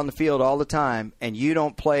out there on the field all the time and you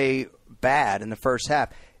don't play bad in the first half,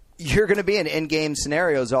 you're going to be in in-game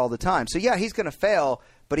scenarios all the time. So, yeah, he's going to fail,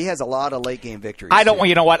 but he has a lot of late-game victories.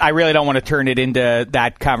 You know what? I really don't want to turn it into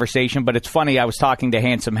that conversation, but it's funny. I was talking to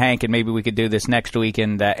Handsome Hank, and maybe we could do this next week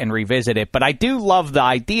and revisit it. But I do love the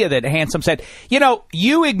idea that Handsome said,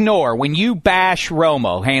 you ignore, when you bash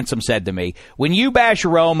Romo, Handsome said to me, when you bash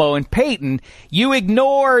Romo and Peyton, you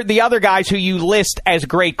ignore the other guys who you list as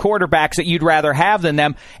great quarterbacks that you'd rather have than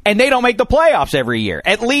them, and they don't make the playoffs every year.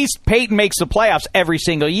 At least Peyton makes the playoffs every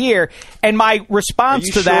single year. And my response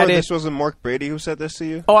to that is... this wasn't Mark Brady who said this to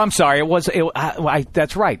you? Oh, I'm sorry.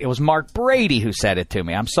 That's right. It was Mark Brady who said it to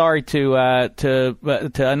me. I'm sorry to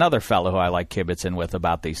another fellow who I like kibitzing with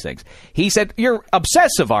about these things. He said, "You're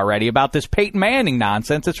obsessive already about this Peyton Manning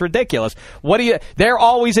nonsense. It's ridiculous. They're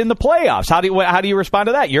always in the playoffs. How do you respond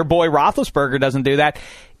to that? Your boy Roethlisberger doesn't do that."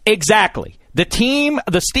 Exactly. The team,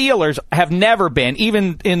 the Steelers, have never been,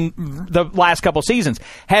 even in the last couple seasons,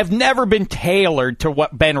 have never been tailored to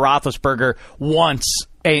what Ben Roethlisberger wants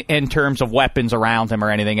in terms of weapons around him or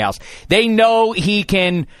anything else. They know he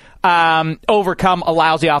can overcome a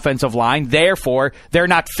lousy offensive line. Therefore, they're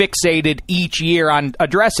not fixated each year on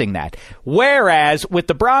addressing that. Whereas with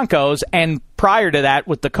the Broncos and prior to that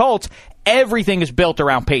with the Colts, everything is built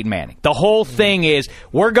around Peyton Manning. The whole thing is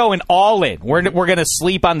we're going all in. We're going to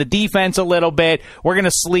sleep on the defense a little bit. We're going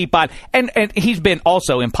to sleep on – and he's been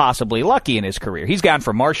also impossibly lucky in his career. He's gone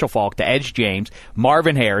from Marshall Faulk to Edge James,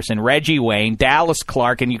 Marvin Harrison, Reggie Wayne, Dallas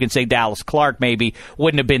Clark, and you can say Dallas Clark maybe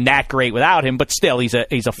wouldn't have been that great without him, but still he's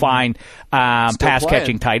a fine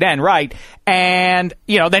pass-catching tight end, right? And,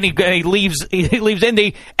 then he leaves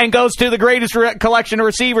Indy and goes to the greatest collection of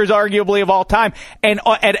receivers arguably of all time. And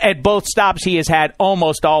at both stops, he has had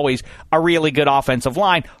almost always a really good offensive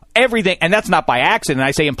line. Everything, and that's not by accident.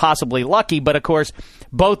 I say impossibly lucky, but of course,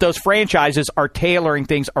 both those franchises are tailoring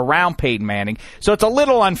things around Peyton Manning. So it's a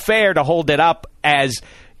little unfair to hold it up as,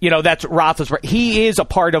 That's Roethlisberger.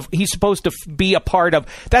 He's supposed to be a part of,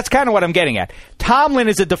 that's kind of what I'm getting at. Tomlin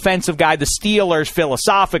is a defensive guy. The Steelers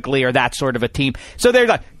philosophically are that sort of a team. So they're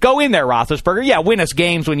like, go in there, Roethlisberger. Yeah, win us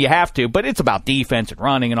games when you have to, but it's about defense and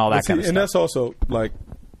running and all that kind of stuff. And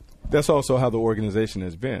that's also how the organization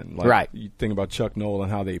has been. Right. You think about Chuck Noll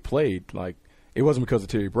and how they played. It wasn't because of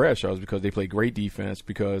Terry Bradshaw. It was because they played great defense,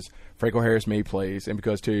 because Franco Harris made plays, and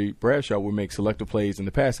because Terry Bradshaw would make selective plays in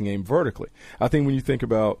the passing game vertically. I think when you think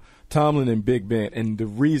about Tomlin and Big Ben, and the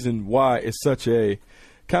reason why it's such a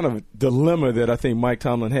kind of dilemma that I think Mike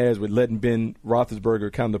Tomlin has with letting Ben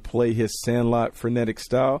Roethlisberger kind of play his Sandlot frenetic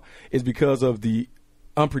style is because of the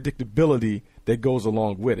unpredictability that goes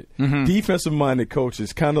along with it. Mm-hmm. Defensive-minded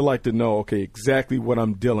coaches kind of like to know, okay, exactly what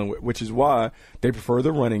I'm dealing with, which is why they prefer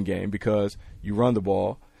the running game, because you run the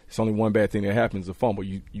ball. It's only one bad thing that happens, a fumble.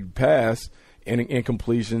 You pass,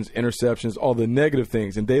 incompletions, interceptions, all the negative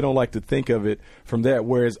things, and they don't like to think of it from that,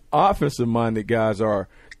 whereas offensive-minded guys are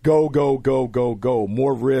go, go, go, go, go,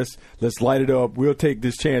 more risk, let's light it up, we'll take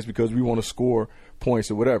this chance because we want to score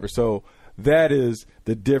points or whatever. So that is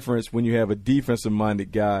the difference when you have a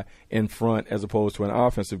defensive-minded guy in front as opposed to an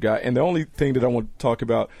offensive guy. And the only thing that I want to talk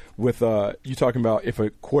about with you talking about if a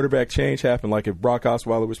quarterback change happened, like if Brock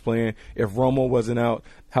Osweiler was playing, if Romo wasn't out,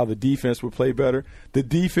 how the defense would play better. The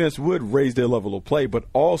defense would raise their level of play, but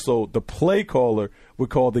also the play caller would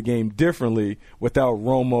call the game differently without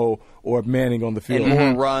Romo or Manning on the field.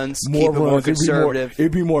 And more runs, keep it more conservative.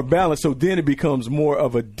 It'd be more balanced. So then it becomes more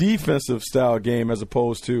of a defensive style game as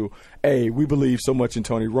opposed to, hey, we believe so much in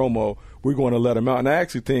Tony Romo, we're going to let him out. And I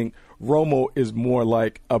actually think Romo is more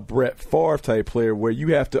like a Brett Favre type player, where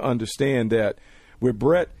you have to understand that with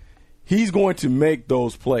Brett, he's going to make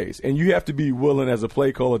those plays. And you have to be willing as a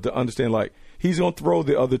play caller to understand, like, he's going to throw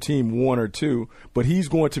the other team one or two, but he's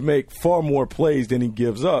going to make far more plays than he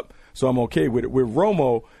gives up. So I'm okay with it. With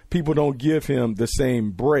Romo, people don't give him the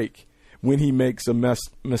same break when he makes a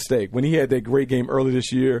mistake. When he had that great game early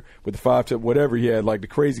this year with the 5-tip, whatever he had, like the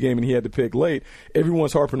crazy game, and he had the pick late,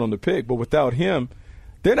 everyone's harping on the pick. But without him,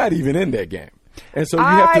 they're not even in that game. And so you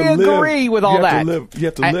have to agree with all that. You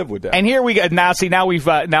have to live with that. And here we go.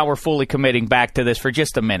 Now we're fully committing back to this for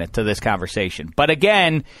just a minute to this conversation. But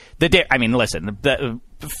again, listen,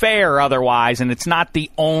 fair or otherwise, and it's not the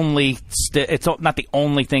only not the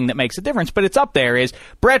only thing that makes a difference, but it's up there. Is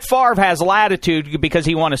Brett Favre has latitude because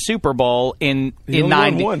he won a Super Bowl in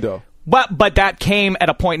 90. Won, though. But that came at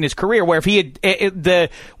a point in his career where if he had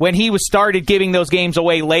when he was started giving those games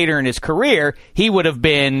away later in his career, he would have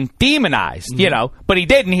been demonized, But he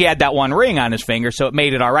didn't. He had that one ring on his finger, so it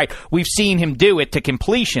made it all right. We've seen him do it to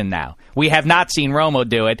completion now. We have not seen Romo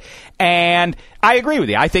do it, and I agree with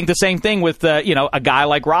you. I think the same thing with a guy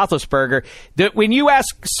like Roethlisberger. When you ask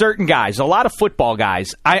certain guys, a lot of football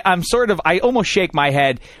guys, I almost shake my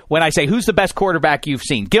head when I say, "Who's the best quarterback you've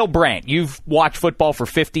seen?" Gil Brandt. You've watched football for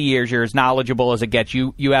 50 years. You're as knowledgeable as it gets.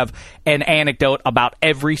 You have an anecdote about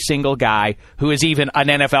every single guy who is even an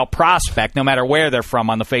NFL prospect, no matter where they're from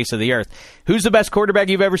on the face of the earth. Who's the best quarterback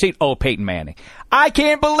you've ever seen? Oh, Peyton Manning. I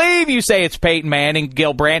can't believe you say it's Peyton Manning,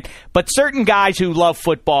 Gil Brandt. But certain guys who love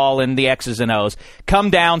football and the X's and O's come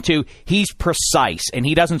down to he's precise and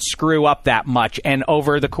he doesn't screw up that much. And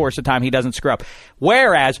over the course of time, he doesn't screw up.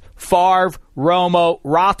 Whereas Favre, Romo,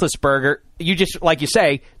 Roethlisberger, you just, like you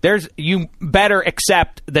say, you better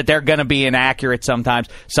accept that they're going to be inaccurate sometimes.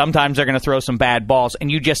 Sometimes they're going to throw some bad balls, and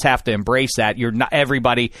you just have to embrace that.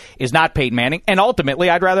 Everybody is not Peyton Manning, and ultimately,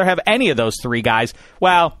 I'd rather have any of those three guys.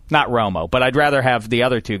 Well, not Romo, but I'd rather have the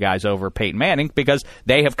other two guys over Peyton Manning because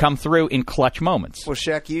they have come through in clutch moments. Well,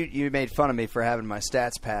 Shaq, you made fun of me for having my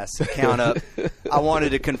stats pass count up. I wanted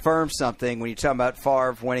to confirm something when you're talking about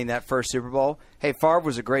Favre winning that first Super Bowl. Hey, Favre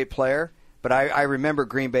was a great player. But I remember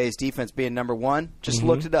Green Bay's defense being number one. Just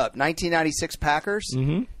looked it up. 1996 Packers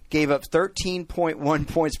gave up 13.1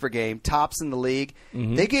 points per game, tops in the league.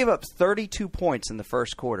 They gave up 32 points in the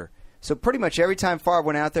first quarter. So pretty much every time Favre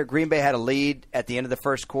went out there, Green Bay had a lead at the end of the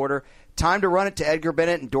first quarter. Time to run it to Edgar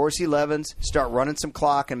Bennett and Dorsey Levens, start running some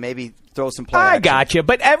clock, and maybe throw some play action. I got you,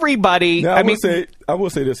 but everybody... Now, I will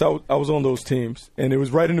say this. I was on those teams, and it was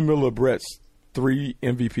right in the middle of Brett's 3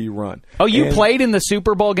 MVP run. Oh, you played in the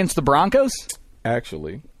Super Bowl against the Broncos?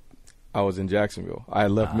 Actually, I was in Jacksonville. I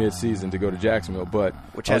left mid-season to go to Jacksonville, but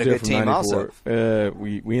which had a good team 94. Also.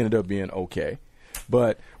 We ended up being okay.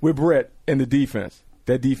 But with Brett and the defense,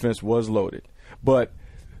 that defense was loaded. But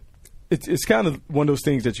it's kind of one of those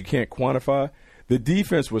things that you can't quantify. The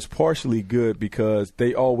defense was partially good because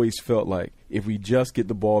they always felt like if we just get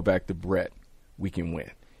the ball back to Brett, we can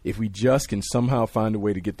win. If we just can somehow find a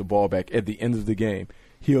way to get the ball back at the end of the game,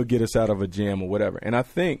 he'll get us out of a jam or whatever. And I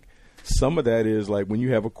think some of that is like when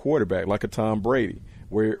you have a quarterback like a Tom Brady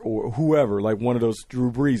or whoever, like one of those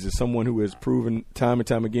Drew Brees is someone who has proven time and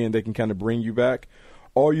time again they can kind of bring you back.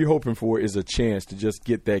 All you're hoping for is a chance to just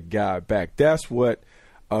get that guy back. That's what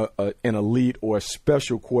an elite or a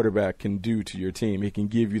special quarterback can do to your team. It can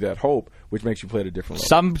give you that hope, which makes you play at a different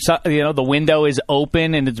level. Some the window is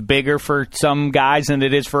open and it's bigger for some guys than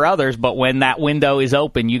it is for others. But when that window is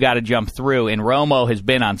open, you got to jump through. And Romo has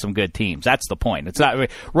been on some good teams. That's the point. It's not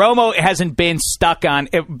Romo hasn't been stuck on.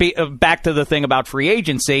 Back to the thing about free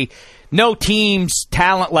agency. No team's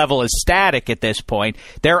talent level is static at this point.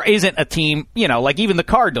 There isn't a team, like even the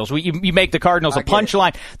Cardinals. You make the Cardinals a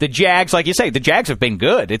punchline. The Jags, like you say, the Jags have been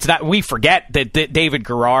good. It's not. We forget that David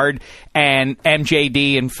Garrard and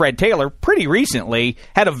MJD and Fred Taylor pretty recently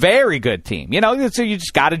had a very good team. So you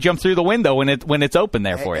just got to jump through the window when it's open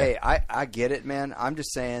there for you. Hey, I get it, man. I'm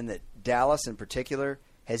just saying that Dallas in particular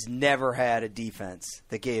has never had a defense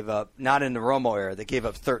that gave up, not in the Romo era, that gave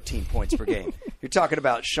up 13 points per game. You're talking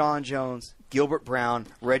about Sean Jones, Gilbert Brown,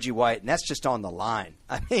 Reggie White, and that's just on the line.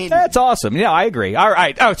 I mean, that's awesome. Yeah, I agree. All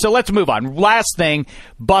right. So let's move on. Last thing,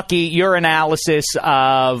 Bucky, your analysis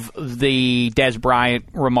of the Dez Bryant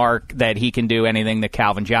remark that he can do anything that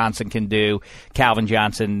Calvin Johnson can do. Calvin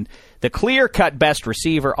Johnson, the clear-cut best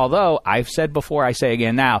receiver, although I've said before, I say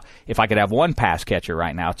again now, if I could have one pass catcher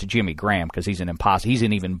right now, it's Jimmy Graham because he's an impossible. He's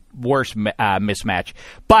an even worse mismatch.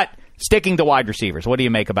 But sticking to wide receivers, what do you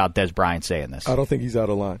make about Dez Bryant saying this? I don't think he's out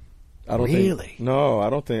of line. I don't really? Think, no, I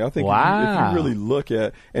don't think. I think wow. If you really look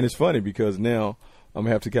at, and it's funny because now I'm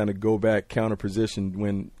gonna have to kind of go back counter position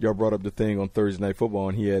when y'all brought up the thing on Thursday Night Football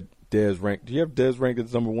and he had Dez ranked. Do you have Dez ranked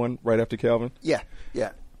as number one right after Calvin? Yeah.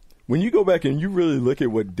 When you go back and you really look at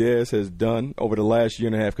what Dez has done over the last year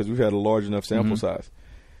and a half, because we've had a large enough sample size,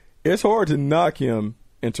 it's hard to knock him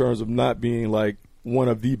in terms of not being like one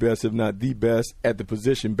of the best, if not the best, at the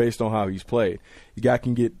position based on how he's played. The guy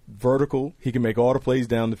can get vertical. He can make all the plays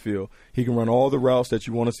down the field. He can run all the routes that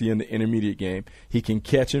you want to see in the intermediate game. He can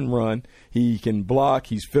catch and run. He can block.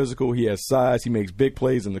 He's physical. He has size. He makes big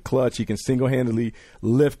plays in the clutch. He can single-handedly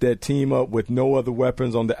lift that team up with no other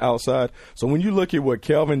weapons on the outside. So when you look at what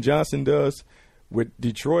Calvin Johnson does with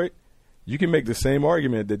Detroit, you can make the same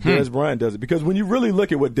argument that Dez Bryant does it. Because when you really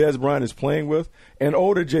look at what Dez Bryant is playing with, an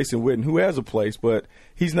older Jason Witten, who has a place, but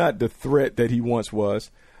he's not the threat that he once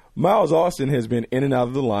was. Miles Austin has been in and out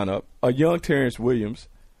of the lineup. A young Terrence Williams.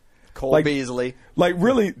 Cole Beasley. Like,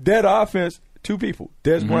 really, that offense, two people,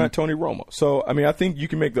 Dez Bryant, Tony Romo. So, I mean, I think you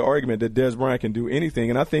can make the argument that Dez Bryant can do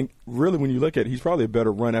anything. And I think, really, when you look at it, he's probably a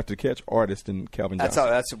better run-after-catch artist than Calvin Johnson.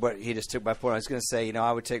 That's what he just took my point. I was going to say,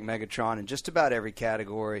 I would take Megatron in just about every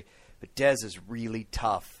category. But Dez is really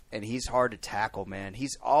tough, and he's hard to tackle, man.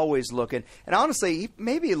 He's always looking. And honestly,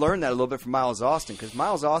 maybe he learned that a little bit from Miles Austin, because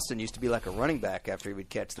Miles Austin used to be like a running back after he would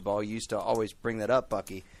catch the ball. He used to always bring that up,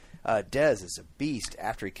 Bucky. Dez is a beast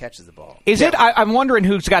after he catches the ball. Is it? I'm wondering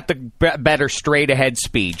who's got the better straight-ahead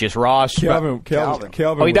speed, just Ross? Calvin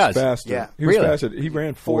Oh, he does? Faster. Yeah. He was really? faster. He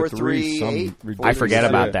ran 4.3. I forget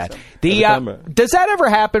about that. Does that ever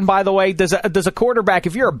happen, by the way? Does a quarterback,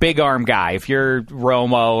 if you're a big-arm guy, if you're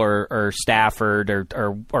Romo or Stafford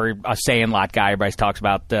or a Sandlot guy, everybody talks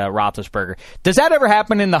about Roethlisberger, does that ever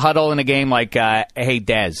happen in the huddle in a game like, hey,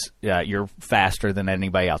 Dez, you're faster than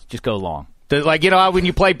anybody else. Just go long. Like, how when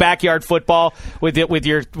you play backyard football with 4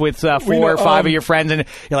 or 5 of your friends, and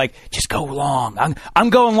you're like, just go long. I'm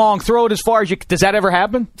going long. Throw it as far as you. Does that ever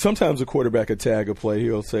happen? Sometimes a quarterback will tag a play.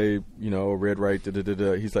 He'll say, red, right,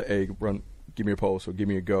 da-da-da-da. He's like, hey, run, give me a post or give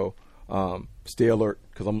me a go. Stay alert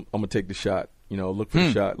because I'm gonna take the shot. Look for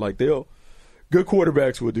the shot. Like good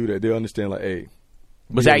quarterbacks will do that. They'll understand. Like, hey.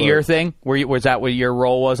 Was that your thing? Was that what your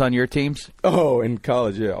role was on your teams? Oh, in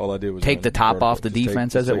college, yeah. All I did was take the top off the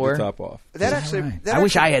defense, as it were. Take the top off. I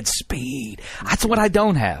wish I had speed. That's what I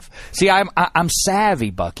don't have. See, I'm savvy,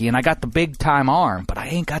 Bucky, and I got the big time arm, but I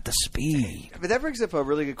ain't got the speed. But that brings up a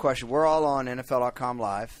really good question. We're all on NFL.com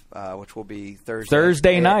Live, which will be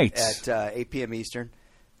Thursday nights at 8 p.m. Eastern.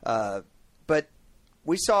 But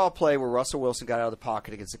we saw a play where Russell Wilson got out of the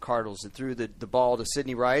pocket against the Cardinals and threw the ball to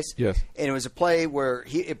Sidney Rice. Yes. And it was a play where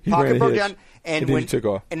pocket broke down and then he took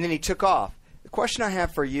off. And then he took off. The question I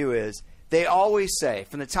have for you is, they always say,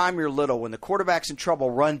 from the time you're little, when the quarterback's in trouble,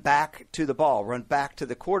 run back to the ball, run back to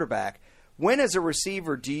the quarterback. When, as a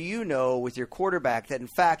receiver, do you know with your quarterback that, in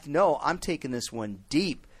fact, no, I'm taking this one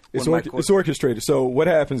deep? It's orchestrated. So what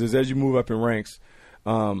happens is, as you move up in ranks,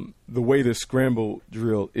 the way the scramble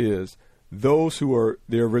drill is, those who are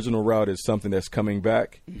their original route is something that's coming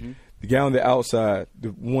back. Mm-hmm. The guy on the outside, the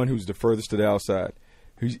one who's the furthest to the outside,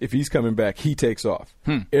 if he's coming back, he takes off.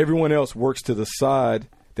 Everyone else works to the side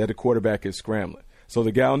that the quarterback is scrambling. So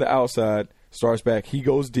the guy on the outside starts back, he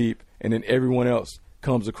goes deep, and then everyone else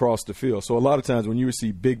comes across the field. So a lot of times when you would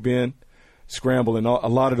see Big Ben scramble and a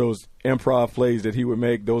lot of those improv plays that he would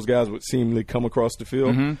make, those guys would seemingly come across the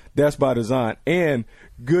field. Mm-hmm. That's by design. And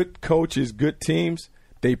good coaches, good teams,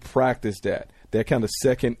 they practice that. That kind of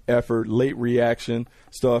second effort, late reaction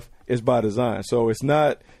stuff is by design. So it's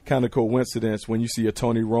not kind of coincidence when you see a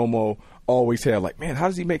Tony Romo always have like, man, how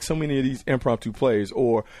does he make so many of these impromptu plays,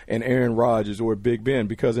 or an Aaron Rodgers or Big Ben?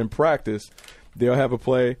 Because in practice, they'll have a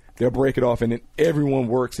play, they'll break it off, and then everyone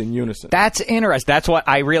works in unison. That's interesting. That's what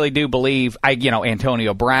I really do believe.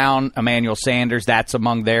 Antonio Brown, Emmanuel Sanders, that's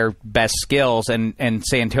among their best skills, and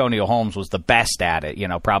Santonio Holmes was the best at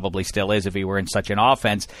it. Probably still is if he were in such an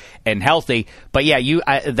offense and healthy. But yeah,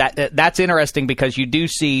 that's interesting because you do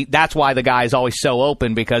see that's why the guy is always so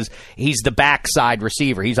open, because he's the backside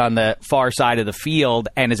receiver. He's on the far side of the field,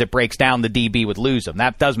 and as it breaks down, the DB would lose him.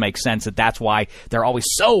 That does make sense. That's why they're always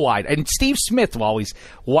so wide. And Steve Smith will always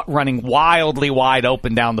running wildly wide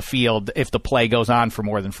open down the field if the play goes on for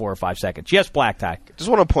more than 4 or 5 seconds. Yes, Black Tie.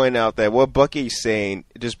 Just want to point out that what Bucky's saying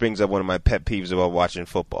just brings up one of my pet peeves about watching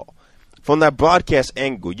football. From that broadcast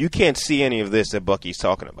angle, you can't see any of this that Bucky's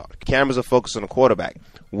talking about. Cameras are focused on the quarterback.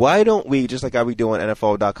 Why don't we, just like how we do on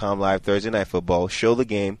NFL.com Live Thursday Night Football, show the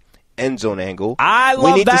game, end zone angle? I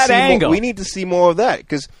love that angle. We need to see more of that,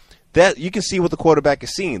 because that you can see what the quarterback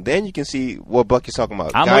is seeing. Then you can see what Bucky's talking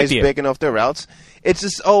about. I'm Guys with you. breaking off their routes. It's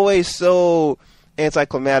just always so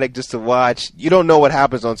anticlimactic just to watch. You don't know what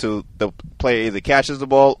happens until the player either catches the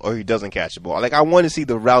ball or he doesn't catch the ball. Like, I want to see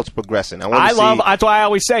the routes progressing. That's why I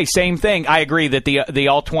always say same thing. I agree that the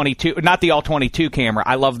all 22, not the all 22 camera.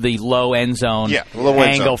 I love the low end zone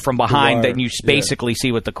angle from behind that you basically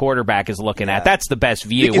see what the quarterback is looking at. That's the best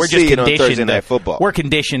view. We're just conditioned on Thursday Night Football. We're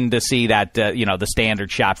conditioned to see that the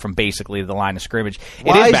standard shot from basically the line of scrimmage.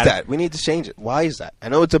 Why is that? We need to change it. Why is that? I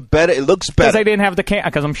know it looks better. Because they didn't have the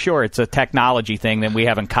camera. Because I'm sure it's a technology thing that we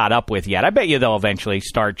haven't caught up with yet. I bet you they'll eventually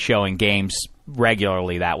start showing games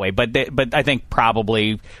regularly that way. But I think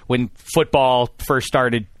probably when football first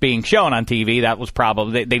started being shown on TV, that was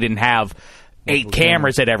probably they didn't have 8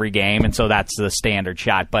 cameras at every game, and so that's the standard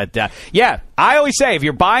shot. But I always say if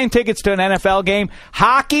you're buying tickets to an NFL game,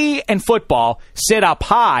 hockey and football sit up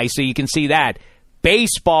high so you can see that.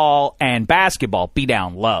 Baseball and basketball be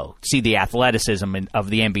down low. See the athleticism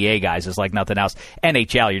of the NBA guys is like nothing else.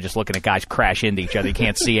 NHL, you're just looking at guys crash into each other. You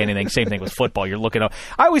can't see anything. Same thing with football. You're looking up.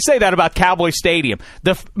 I always say that about Cowboy Stadium.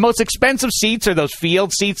 The most expensive seats are those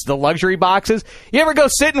field seats, the luxury boxes. You ever go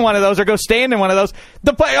sit in one of those or go stand in one of those?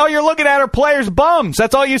 All you're looking at are players' bums.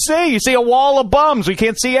 That's all you see. You see a wall of bums. We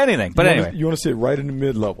can't see anything. But anyway, you want to sit right in the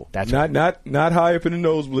mid-level. That's not high up in the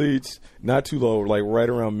nosebleeds. Not too low, like right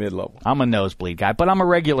around mid-level. I'm a nosebleed guy, but I'm a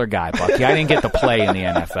regular guy, Bucky. I didn't get to play in the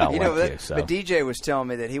NFL But DJ was telling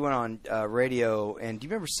me that he went on radio, and do you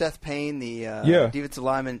remember Seth Payne, the defensive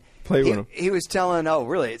lineman? Played with him. He was telling,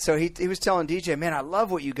 really? So he was telling DJ, man, I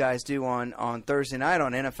love what you guys do on Thursday night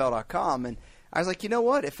on NFL.com, and I was like, you know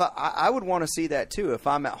what? If I would want to see that too if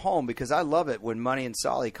I'm at home, because I love it when Money and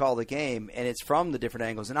Solly call the game, and it's from the different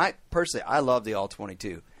angles. And I love the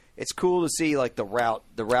all-22. It's cool to see like the route.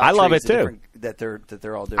 I love it too. That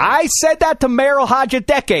they're all doing. I said that to Merrill Hodge a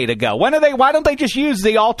decade ago. Why don't they just use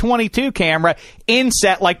the all 22 camera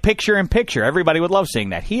inset like picture in picture? Everybody would love seeing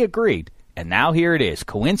that. He agreed, and now here it is.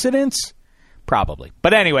 Coincidence? Probably.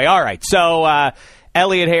 But anyway, all right. So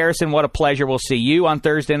Elliot Harrison, what a pleasure. We'll see you on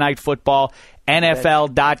Thursday Night Football.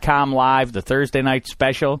 NFL.com Live, the Thursday night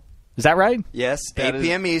special. Is that right? Yes, 8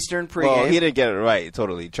 p.m. Eastern pregame. Well, he didn't get it right.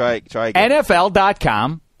 Totally. Try again.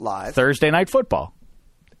 NFL.com Live Thursday Night Football.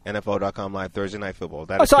 NFL.com Live Thursday Night Football.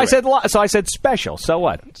 I said special. So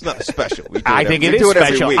what? It's not special. I think it is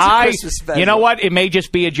special. You know what? It may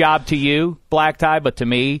just be a job to you, Black Tie, but to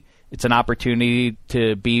me, it's an opportunity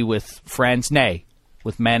to be with friends. Nay,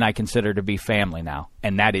 with men I consider to be family now,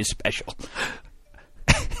 and that is special.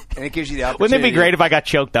 And it gives you the opportunity. Wouldn't it be great if I got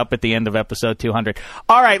choked up at the end of episode 200?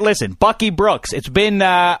 All right, listen, Bucky Brooks. It's been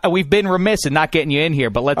we've been remiss in not getting you in here,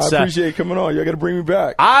 but let's. I appreciate you coming on. You got to bring me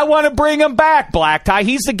back. I want to bring him back, Black Tie.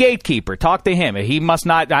 He's the gatekeeper. Talk to him. He must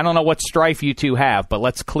not. I don't know what strife you two have, but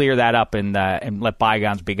let's clear that up and let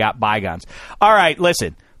bygones be bygones. All right,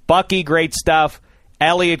 listen, Bucky, great stuff.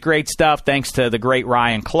 Elliot, great stuff. Thanks to the great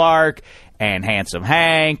Ryan Clark. And Handsome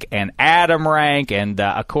Hank, and Adam Rank, and,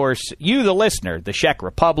 of course, you, the listener, the Czech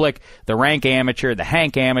Republic, the Rank Amateur, the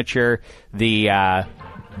Hank Amateur, the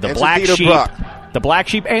Black Sheep, the Black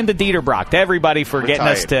Sheep, and the Dieter Brock. To everybody for getting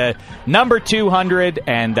us to number 200,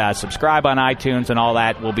 and subscribe on iTunes and all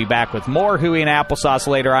that. We'll be back with more Huey and Applesauce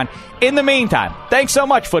later on. In the meantime, thanks so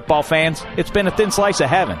much, football fans. It's been a thin slice of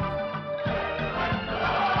heaven.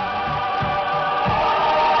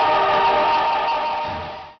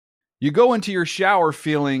 You go into your shower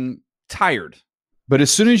feeling tired, but as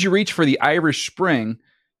soon as you reach for the Irish Spring,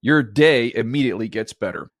 your day immediately gets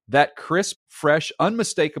better. That crisp, fresh,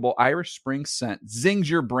 unmistakable Irish Spring scent zings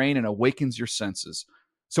your brain and awakens your senses.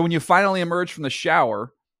 So when you finally emerge from the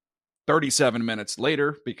shower 37 minutes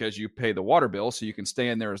later, because you pay the water bill so you can stay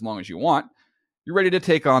in there as long as you want, you're ready to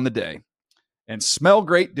take on the day and smell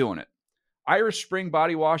great doing it. Irish Spring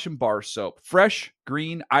Body Wash and Bar Soap. Fresh,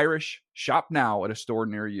 green, Irish. Shop now at a store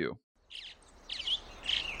near you.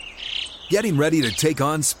 Getting ready to take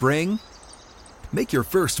on spring? Make your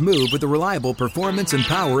first move with the reliable performance and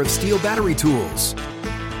power of Steel battery tools.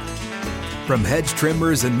 From hedge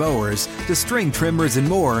trimmers and mowers to string trimmers and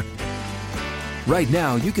more, right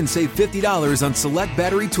now you can save $50 on select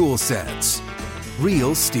battery tool sets.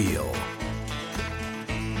 Real Steel.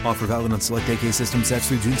 Offer valid on select AK system sets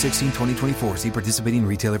through June 16, 2024. See participating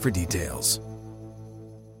retailer for details.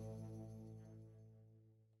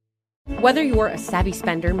 Whether you're a savvy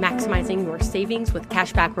spender maximizing your savings with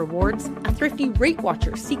cashback rewards, a thrifty rate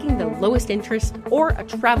watcher seeking the lowest interest, or a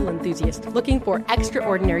travel enthusiast looking for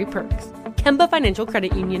extraordinary perks, Kemba Financial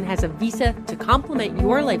Credit Union has a visa to complement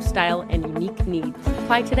your lifestyle and unique needs.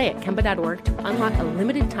 Apply today at Kemba.org to unlock a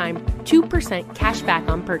limited-time 2% cash back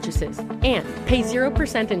on purchases and pay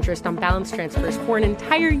 0% interest on balance transfers for an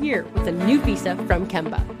entire year with a new visa from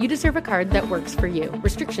Kemba. You deserve a card that works for you.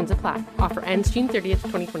 Restrictions apply. Offer ends June 30th,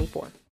 2024.